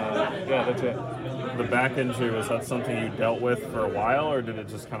 And, that's it. The back injury, was that something you dealt with for a while, or did it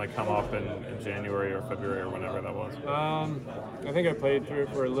just kind of come up in January or February or whenever that was? I think I played through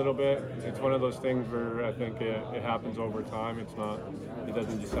it for a little bit. It's one of those things where I think it happens over time. It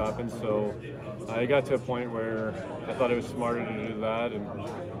doesn't just happen. So I got to a point where I thought it was smarter to do that and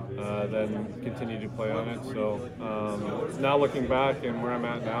then continue to play on it. So now looking back and where I'm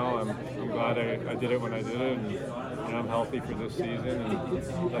at now, I'm glad I did it when I did it. And I'm healthy for this season, and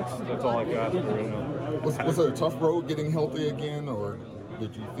that's all I can ask for right now. Was it a tough road getting healthy again, or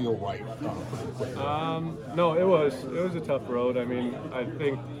did you feel right pretty quickly? No, it was a tough road. I mean, I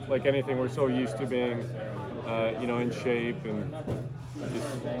think like anything, we're so used to being, in shape and just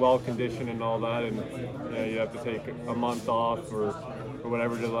well conditioned and all that, and you have to take a month off or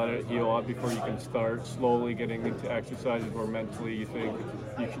whatever to let it heal up before you can start slowly getting into exercises where mentally you think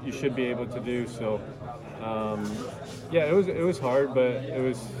you should be able to do. So. It was hard, but it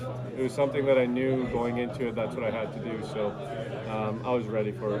was something that I knew going into it. That's what I had to do. So I was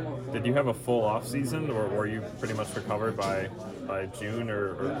ready for it. Did you have a full off season, or were you pretty much recovered by June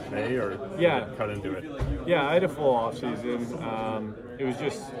or May, or cut into it? Yeah, I had a full off season. It was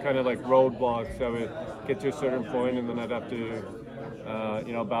just kind of like roadblocks. I would get to a certain point, and then I'd have to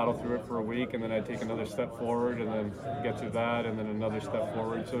battle through it for a week, and then I'd take another step forward, and then get to that, and then another step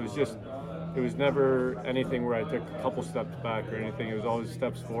forward. So it was never anything where I took a couple steps back or anything. It was always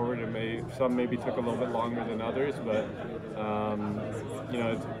steps forward, and some maybe took a little bit longer than others, but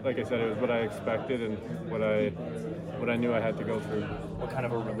like I said, it was what I expected and what I knew I had to go through. What kind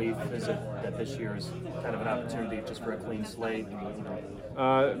of a relief is it that this year is kind of an opportunity just for a clean slate?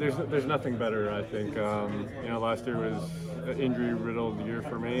 There's nothing better, I think. Last year was an injury-riddled year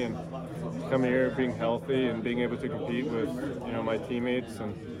for me, and coming here, being healthy, and being able to compete with my teammates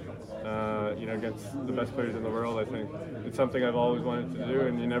and against the best players in the world, I think it's something I've always wanted to do,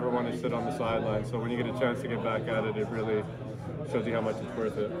 and you never want to sit on the sideline. So when you get a chance to get back at it, it really shows you how much it's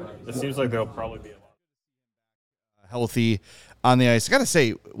worth it. It seems like there'll probably be a lot healthy on the ice. I got to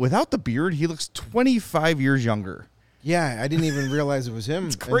say, without the beard, he looks 25 years younger. Yeah, I didn't even realize it was him.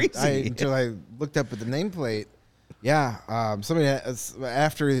 It's crazy. Until I looked up at the nameplate. Yeah, somebody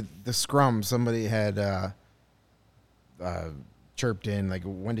after the scrum, somebody had chirped in, like,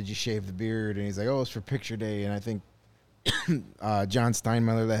 when did you shave the beard? And he's like, oh, it's for picture day. And I think John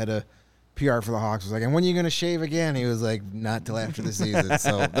Steinmiller, that had a PR for the Hawks, was like, and when are you going to shave again? He was like, not till after the season.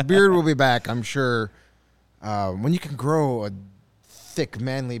 So the beard will be back, I'm sure. When you can grow a thick,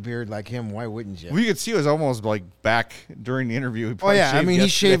 manly beard like him, why wouldn't you? Well, you could see it was almost like back during the interview. Oh yeah, I mean he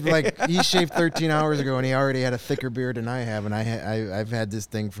shaved 13 hours ago, and he already had a thicker beard than I have, and I've had this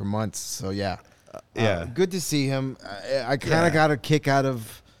thing for months. So yeah, good to see him. I kind of got a kick out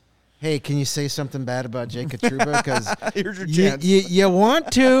of, hey, can you say something bad about Jacob Trouba? Because here's your chance. You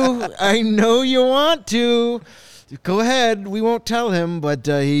want to. I know you want to. Go ahead. We won't tell him, but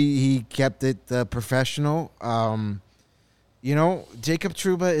he kept it professional. Jacob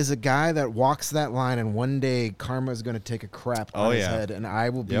Trouba is a guy that walks that line, and one day karma is going to take a crap on his head, and I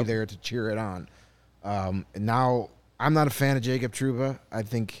will be there to cheer it on. Now, I'm not a fan of Jacob Trouba. I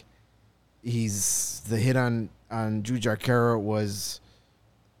think the hit on Jujhar Khaira was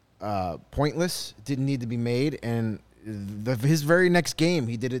pointless. It didn't need to be made. And his very next game,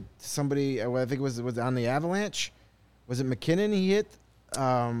 he did it to somebody, I think it was on the Avalanche. Was it McKinnon he hit?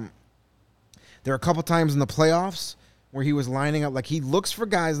 There are a couple times in the playoffs where he was lining up. Like, he looks for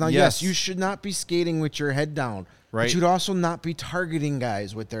guys. Now, yes, you should not be skating with your head down. Right. But you'd also not be targeting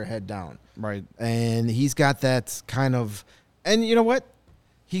guys with their head down. Right. And he's got that kind of – and you know what?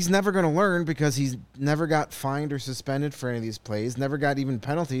 He's never going to learn because he's never got fined or suspended for any of these plays, never got even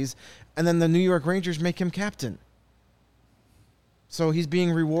penalties. And then the New York Rangers make him captain. So he's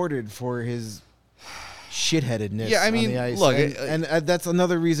being rewarded for his shitheadedness on the ice. Look, and that's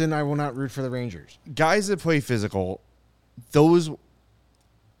another reason I will not root for the Rangers. Guys that play physical,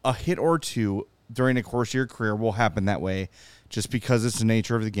 a hit or two during the course of your career will happen that way just because it's the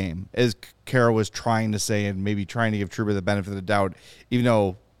nature of the game. As Kara was trying to say and maybe trying to give Trouba the benefit of the doubt, even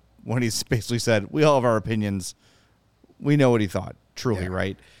though when he's basically said, we all have our opinions, we know what he thought, truly,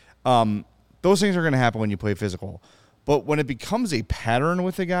 right? Those things are going to happen when you play physical. But when it becomes a pattern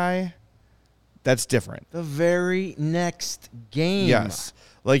with a guy, that's different. The very next game. Yes.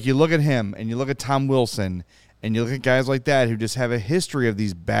 Like you look at him and you look at Tom Wilson and you look at guys like that who just have a history of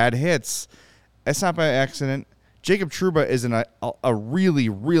these bad hits. That's not by accident. Jacob Trouba is a really,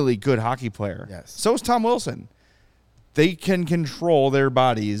 really good hockey player. Yes. So is Tom Wilson. They can control their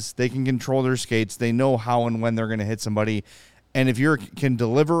bodies. They can control their skates. They know how and when they're going to hit somebody. And if you can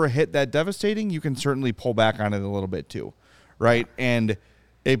deliver a hit that devastating, you can certainly pull back on it a little bit too, right? And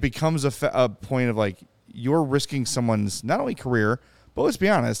it becomes a point of like you're risking someone's not only career, but let's be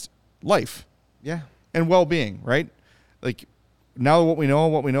honest, life. Yeah. And well-being, right? Like now what we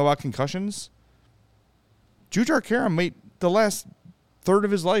know about concussions, Jujhar Khaira the last third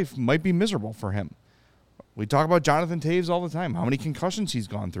of his life might be miserable for him. We talk about Jonathan Toews all the time, how many concussions he's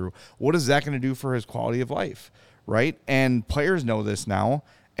gone through. What is that going to do for his quality of life, right? And players know this now.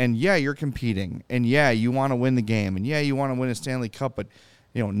 And, yeah, you're competing. And, yeah, you want to win the game. And, yeah, you want to win a Stanley Cup. But,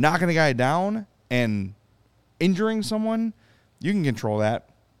 knocking a guy down and injuring someone, you can control that.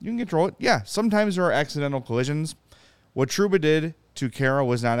 You can control it. Yeah, sometimes there are accidental collisions. What Trouba did to Khaira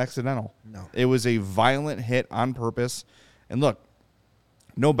was not accidental. No. It was a violent hit on purpose. And, look,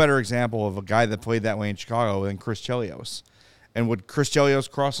 no better example of a guy that played that way in Chicago than Chris Chelios. And would Chris Chelios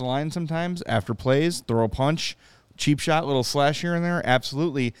cross the line sometimes after plays, throw a punch, cheap shot, little slash here and there?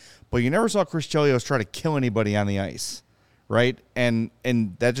 Absolutely. But you never saw Chris Chelios try to kill anybody on the ice, right? And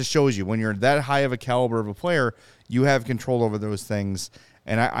that just shows you when you're that high of a caliber of a player, you have control over those things.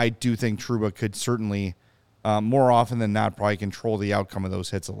 And I do think Trouba could certainly, more often than not, probably control the outcome of those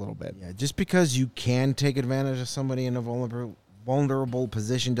hits a little bit. Yeah, just because you can take advantage of somebody in a vulnerable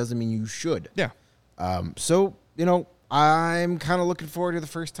position doesn't mean you should. Yeah. So, I'm kind of looking forward to the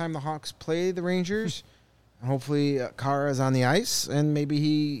first time the Hawks play the Rangers. Hopefully, Khaira is on the ice, and maybe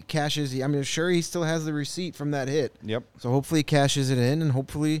he cashes. I'm sure he still has the receipt from that hit. Yep. So hopefully he cashes it in, and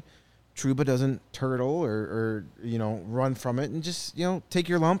hopefully Trouba doesn't turtle or run from it, and just take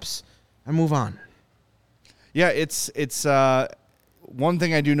your lumps and move on. Yeah, it's one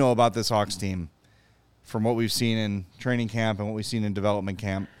thing I do know about this Hawks team, from what we've seen in training camp and what we've seen in development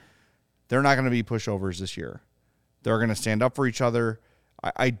camp, they're not going to be pushovers this year. They're going to stand up for each other.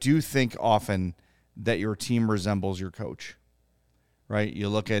 I do think often that your team resembles your coach, right? You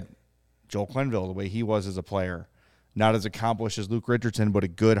look at Joel Quenneville, the way he was as a player, not as accomplished as Luke Richardson, but a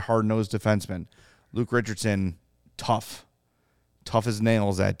good, hard-nosed defenseman. Luke Richardson, tough as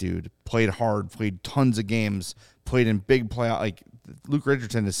nails, that dude. Played hard, played tons of games, played in big playoff. Like, Luke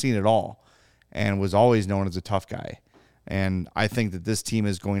Richardson has seen it all and was always known as a tough guy. And I think that this team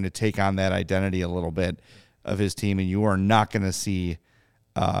is going to take on that identity a little bit of his team, and you are not going to see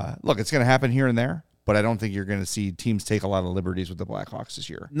look, it's going to happen here and there, but I don't think you're going to see teams take a lot of liberties with the Blackhawks this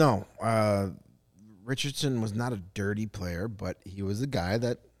year. No. Richardson was not a dirty player, but he was a guy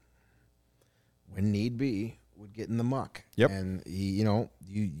that, when need be, would get in the muck. Yep. And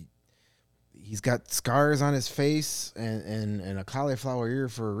he's got scars on his face and a cauliflower ear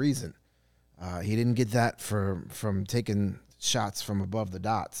for a reason. He didn't get that from taking shots from above the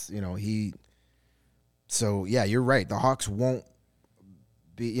dots. So yeah, you're right. The Hawks won't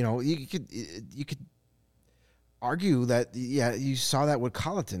be. You could argue that. Yeah, you saw that with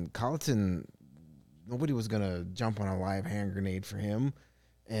Colleton. Colleton, nobody was gonna jump on a live hand grenade for him,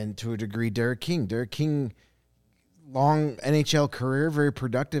 and to a degree, Derek King. Derek King, long NHL career, very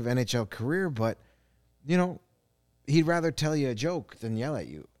productive NHL career, but he'd rather tell you a joke than yell at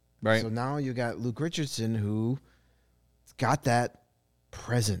you. Right. So now you got Luke Richardson, who's got that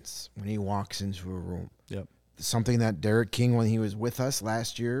presence when he walks into a room. Yep. Something that Derek King, when he was with us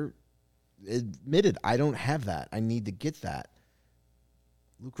last year, admitted, I don't have that. I need to get that.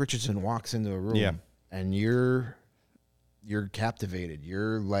 Luke Richardson walks into a room, Yeah. and you're captivated.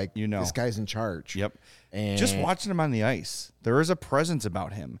 You're like, this guy's in charge. Yep. And just watching him on the ice, there is a presence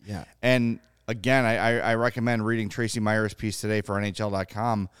about him. Yeah. And again, I recommend reading Tracy Meyer's piece today for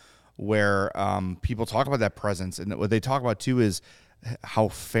NHL.com, where people talk about that presence, and what they talk about too is how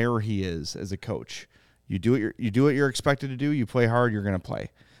fair he is as a coach. You do what you're expected to do. You play hard, you're going to play.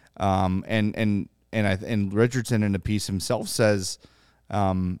 And Richardson in the piece himself says,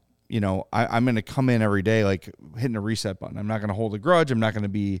 I'm going to come in every day like hitting a reset button. I'm not going to hold a grudge. I'm not going to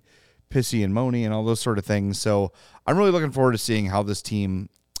be pissy and moany and all those sort of things. So I'm really looking forward to seeing how this team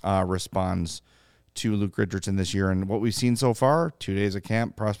responds to Luke Richardson this year. And what we've seen so far, 2 days of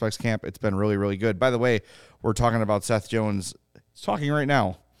camp, prospects camp, it's been really, really good. By the way, we're talking about Seth Jones. He's talking right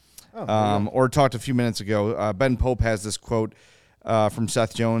now. Or talked a few minutes ago. Ben Pope has this quote from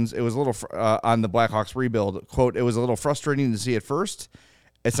Seth Jones. It was a little on the Blackhawks rebuild. Quote, "It was a little frustrating to see at first.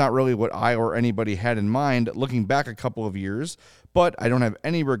 It's not really what I or anybody had in mind looking back a couple of years, but I don't have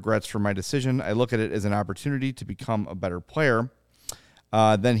any regrets for my decision. I look at it as an opportunity to become a better player."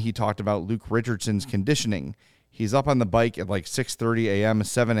 Then he talked about Luke Richardson's conditioning. He's up on the bike at like 6:30 a.m.,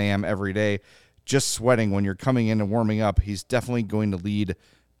 7 a.m. every day, just sweating when you're coming in and warming up. He's definitely going to lead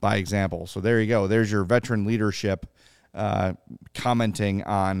by example. So there you go. There's your veteran leadership commenting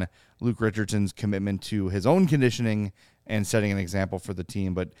on Luke Richardson's commitment to his own conditioning and setting an example for the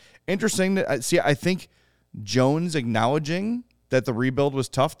team. But interesting to see. I think Jones acknowledging that the rebuild was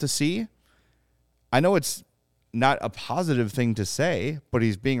tough to see. I know it's not a positive thing to say, but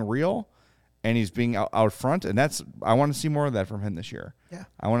he's being real and he's being out front, and I want to see more of that from him this year. Yeah,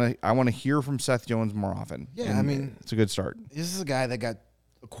 I want to hear from Seth Jones more often. Yeah, I mean, it's a good start. This is a guy that got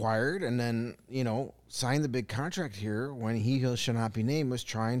acquired and then signed the big contract here when he should not be named, was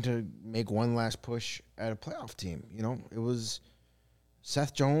trying to make one last push at a playoff team. It was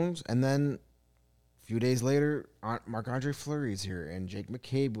Seth Jones, and then a few days later, Marc-Andre Fleury's here, and Jake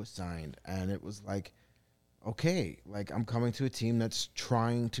McCabe was signed, and it was like, okay, like I'm coming to a team that's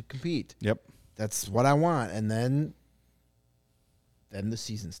trying to compete. Yep. That's what I want. And then the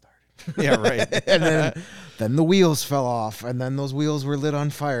season started. Yeah, right. And then the wheels fell off, and then those wheels were lit on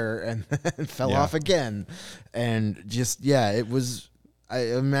fire and fell off again. And just, it was,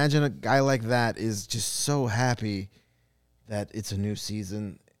 I imagine a guy like that is just so happy that it's a new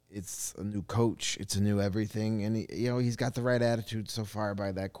season. It's a new coach. It's a new everything. And he's got the right attitude so far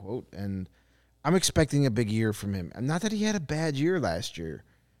by that quote. And I'm expecting a big year from him. And not that he had a bad year last year.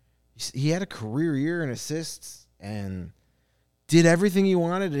 He had a career year in assists and did everything you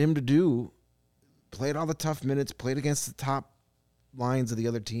wanted him to do, played all the tough minutes, played against the top lines of the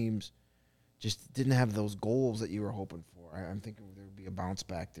other teams, just didn't have those goals that you were hoping for. I'm thinking there would be a bounce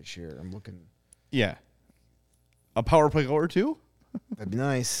back this year. I'm looking. Yeah. A power play goal or two? That'd be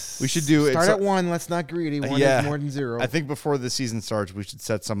nice. We should do start at one. Let's not greedy. One is more than zero. I think before the season starts, we should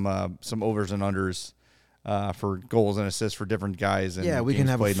set some overs and unders for goals and assists for different guys. And we can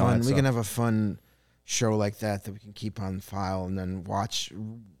have a fun. We can have a fun show like that we can keep on file and then watch,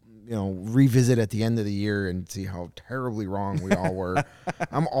 revisit at the end of the year and see how terribly wrong we all were.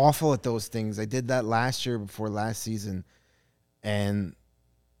 I'm awful at those things. I did that last year before last season, and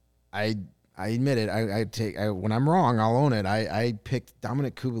I admit it. When I'm wrong, I'll own it. I picked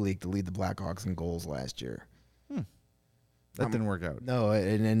Dominik Kubalik to lead the Blackhawks in goals last year. That didn't work out. No,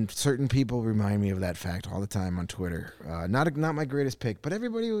 and certain people remind me of that fact all the time on Twitter. Not my greatest pick, but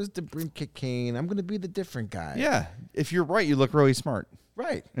everybody was DeBrincat Kane. I'm going to be the different guy. Yeah. If you're right, you look really smart.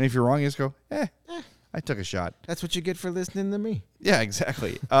 Right. And if you're wrong, you just go, I took a shot. That's what you get for listening to me. Yeah,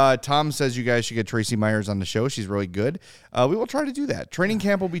 exactly. Tom says you guys should get Tracy Myers on the show. She's really good. We will try to do that. Training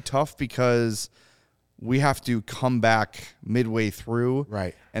camp will be tough because we have to come back midway through.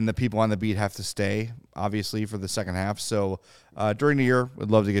 Right. And the people on the beat have to stay, obviously, for the second half. So during the year,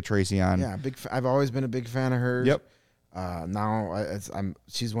 we'd love to get Tracy on. Yeah, I've always been a big fan of hers. Yep. Now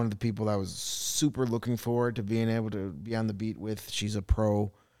she's one of the people that I was super looking forward to being able to be on the beat with. She's a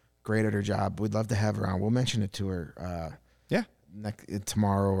pro, great at her job. We'd love to have her on. We'll mention it to her.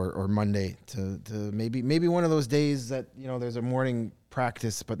 Tomorrow or Monday to maybe one of those days that there's a morning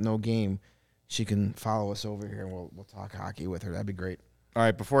practice but no game. She can follow us over here and we'll talk hockey with her. That'd be great. All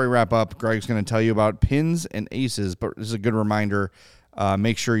right, before we wrap up, Greg's going to tell you about pins and aces, but this is a good reminder.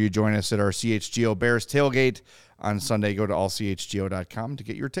 Make sure you join us at our CHGO Bears tailgate on Sunday. Go to allchgo.com to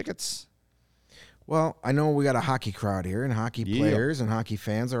get your tickets. Well, I know we got a hockey crowd here, and hockey players and hockey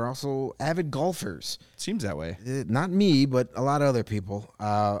fans are also avid golfers. Seems that way. Not me, but a lot of other people.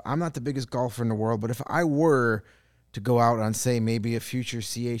 I'm not the biggest golfer in the world, but if I were to go out on, say, maybe a future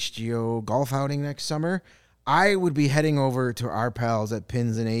CHGO golf outing next summer, I would be heading over to our pals at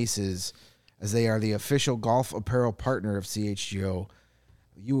Pins and Aces, as they are the official golf apparel partner of CHGO.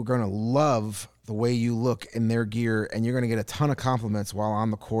 You are going to love the way you look in their gear, and you're going to get a ton of compliments while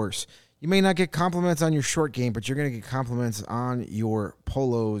on the course. You may not get compliments on your short game, but you're going to get compliments on your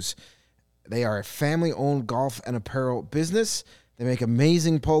polos. They are a family-owned golf and apparel business. They make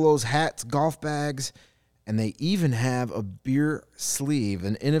amazing polos, hats, golf bags, and they even have a beer sleeve,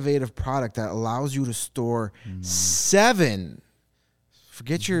 an innovative product that allows you to store 7,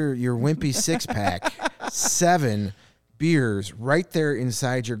 forget your wimpy 6-pack, 7 beers right there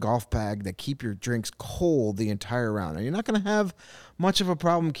inside your golf bag that keep your drinks cold the entire round. Now, you're not going to have much of a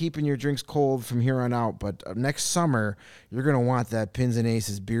problem keeping your drinks cold from here on out, but next summer, you're going to want that Pins and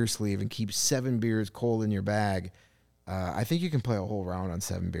Aces beer sleeve and keep 7 beers cold in your bag. I think you can play a whole round on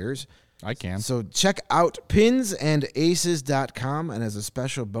 7 beers. I can. So check out pinsandaces.com, and as a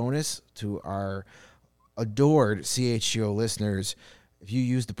special bonus to our adored CHGO listeners, if you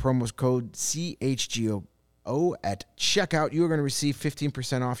use the promo code CHGO at checkout, you are going to receive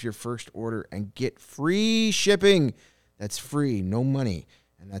 15% off your first order and get free shipping. That's free, no money,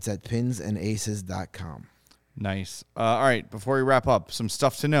 and that's at pinsandaces.com. Nice. All right, before we wrap up, some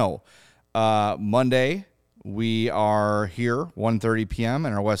stuff to know. Monday, we are here, 1:30 p.m.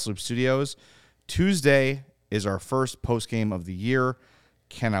 in our West Loop studios. Tuesday is our first post-game of the year.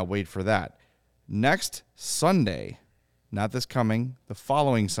 Cannot wait for that. Next Sunday, not this coming, the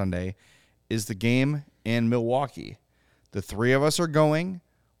following Sunday, is the game in Milwaukee. The 3 of us are going.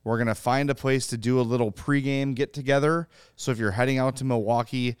 We're going to find a place to do a little pregame get-together. So if you're heading out to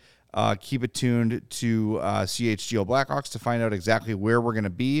Milwaukee, keep it tuned to CHGO Blackhawks to find out exactly where we're going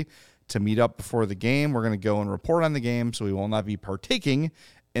to be to meet up before the game. We're going to go and report on the game, so we will not be partaking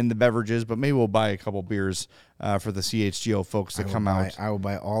in the beverages, but maybe we'll buy a couple beers for the CHGO folks to come out. I will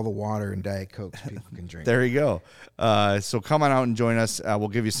buy all the water and Diet Coke people can drink. There you go. So come on out and join us. We'll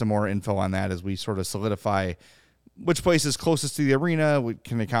give you some more info on that as we sort of solidify which place is closest to the arena, we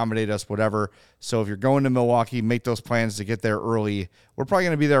can accommodate us, whatever. So if you're going to Milwaukee, make those plans to get there early. We're probably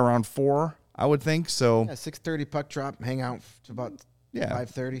going to be there around 4, I would think. So 6:30 puck drop, hang out to about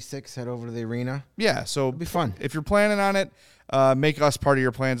 5:30, 6, head over to the arena. Yeah, so it'll be fun. If you're planning on it, make us part of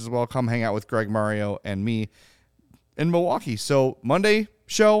your plans as well. Come hang out with Greg, Mario, and me in Milwaukee. So Monday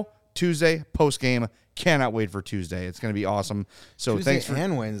show, Tuesday post game. Cannot wait for Tuesday. It's going to be awesome. So Tuesday thanks for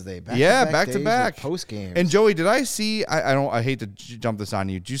and Wednesday. Back to back post games. And Joey, did I see? I hate to jump this on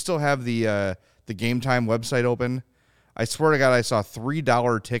you. Do you still have the Game Time website open? I swear to God, I saw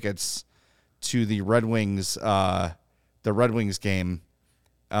 $3 tickets to the Red Wings game in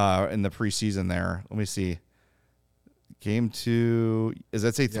the preseason. There, let me see. Game 2. Does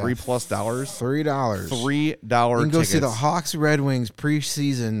that say $3+? $3. $3 You can go tickets. see the Hawks Red Wings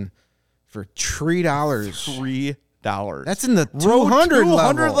preseason for $3. $3. That's in the 200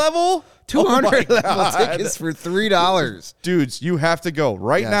 level. 200 level tickets for $3. Dudes, you have to go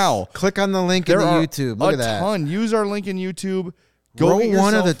right now. Click on the link in the YouTube. Look at that. A ton. Use our link in YouTube. Go get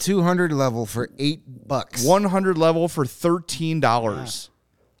one of the 200 level for $8. 100 level for $13. Yeah.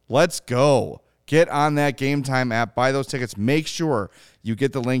 Let's go. Get on that Game Time app. Buy those tickets. Make sure you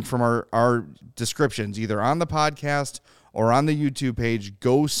get the link from our descriptions, either on the podcast or on the YouTube page.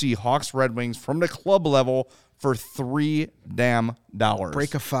 Go see Hawks Red Wings from the club level for $3.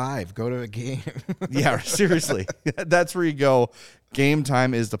 Break a 5. Go to a game. Yeah, seriously. That's where you go. Game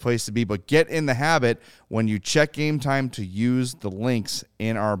Time is the place to be. But get in the habit when you check Game Time to use the links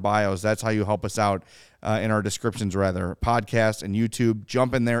in our bios. That's how you help us out in our descriptions, rather. Podcast and YouTube.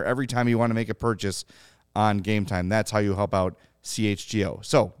 Jump in there every time you want to make a purchase on Game Time. That's how you help out CHGO.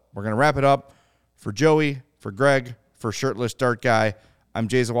 So we're going to wrap it up. For Joey, for Greg, for Shirtless Dart Guy, I'm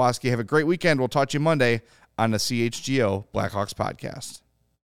Jay Zawoski. Have a great weekend. We'll talk to you Monday on the CHGO Blackhawks podcast.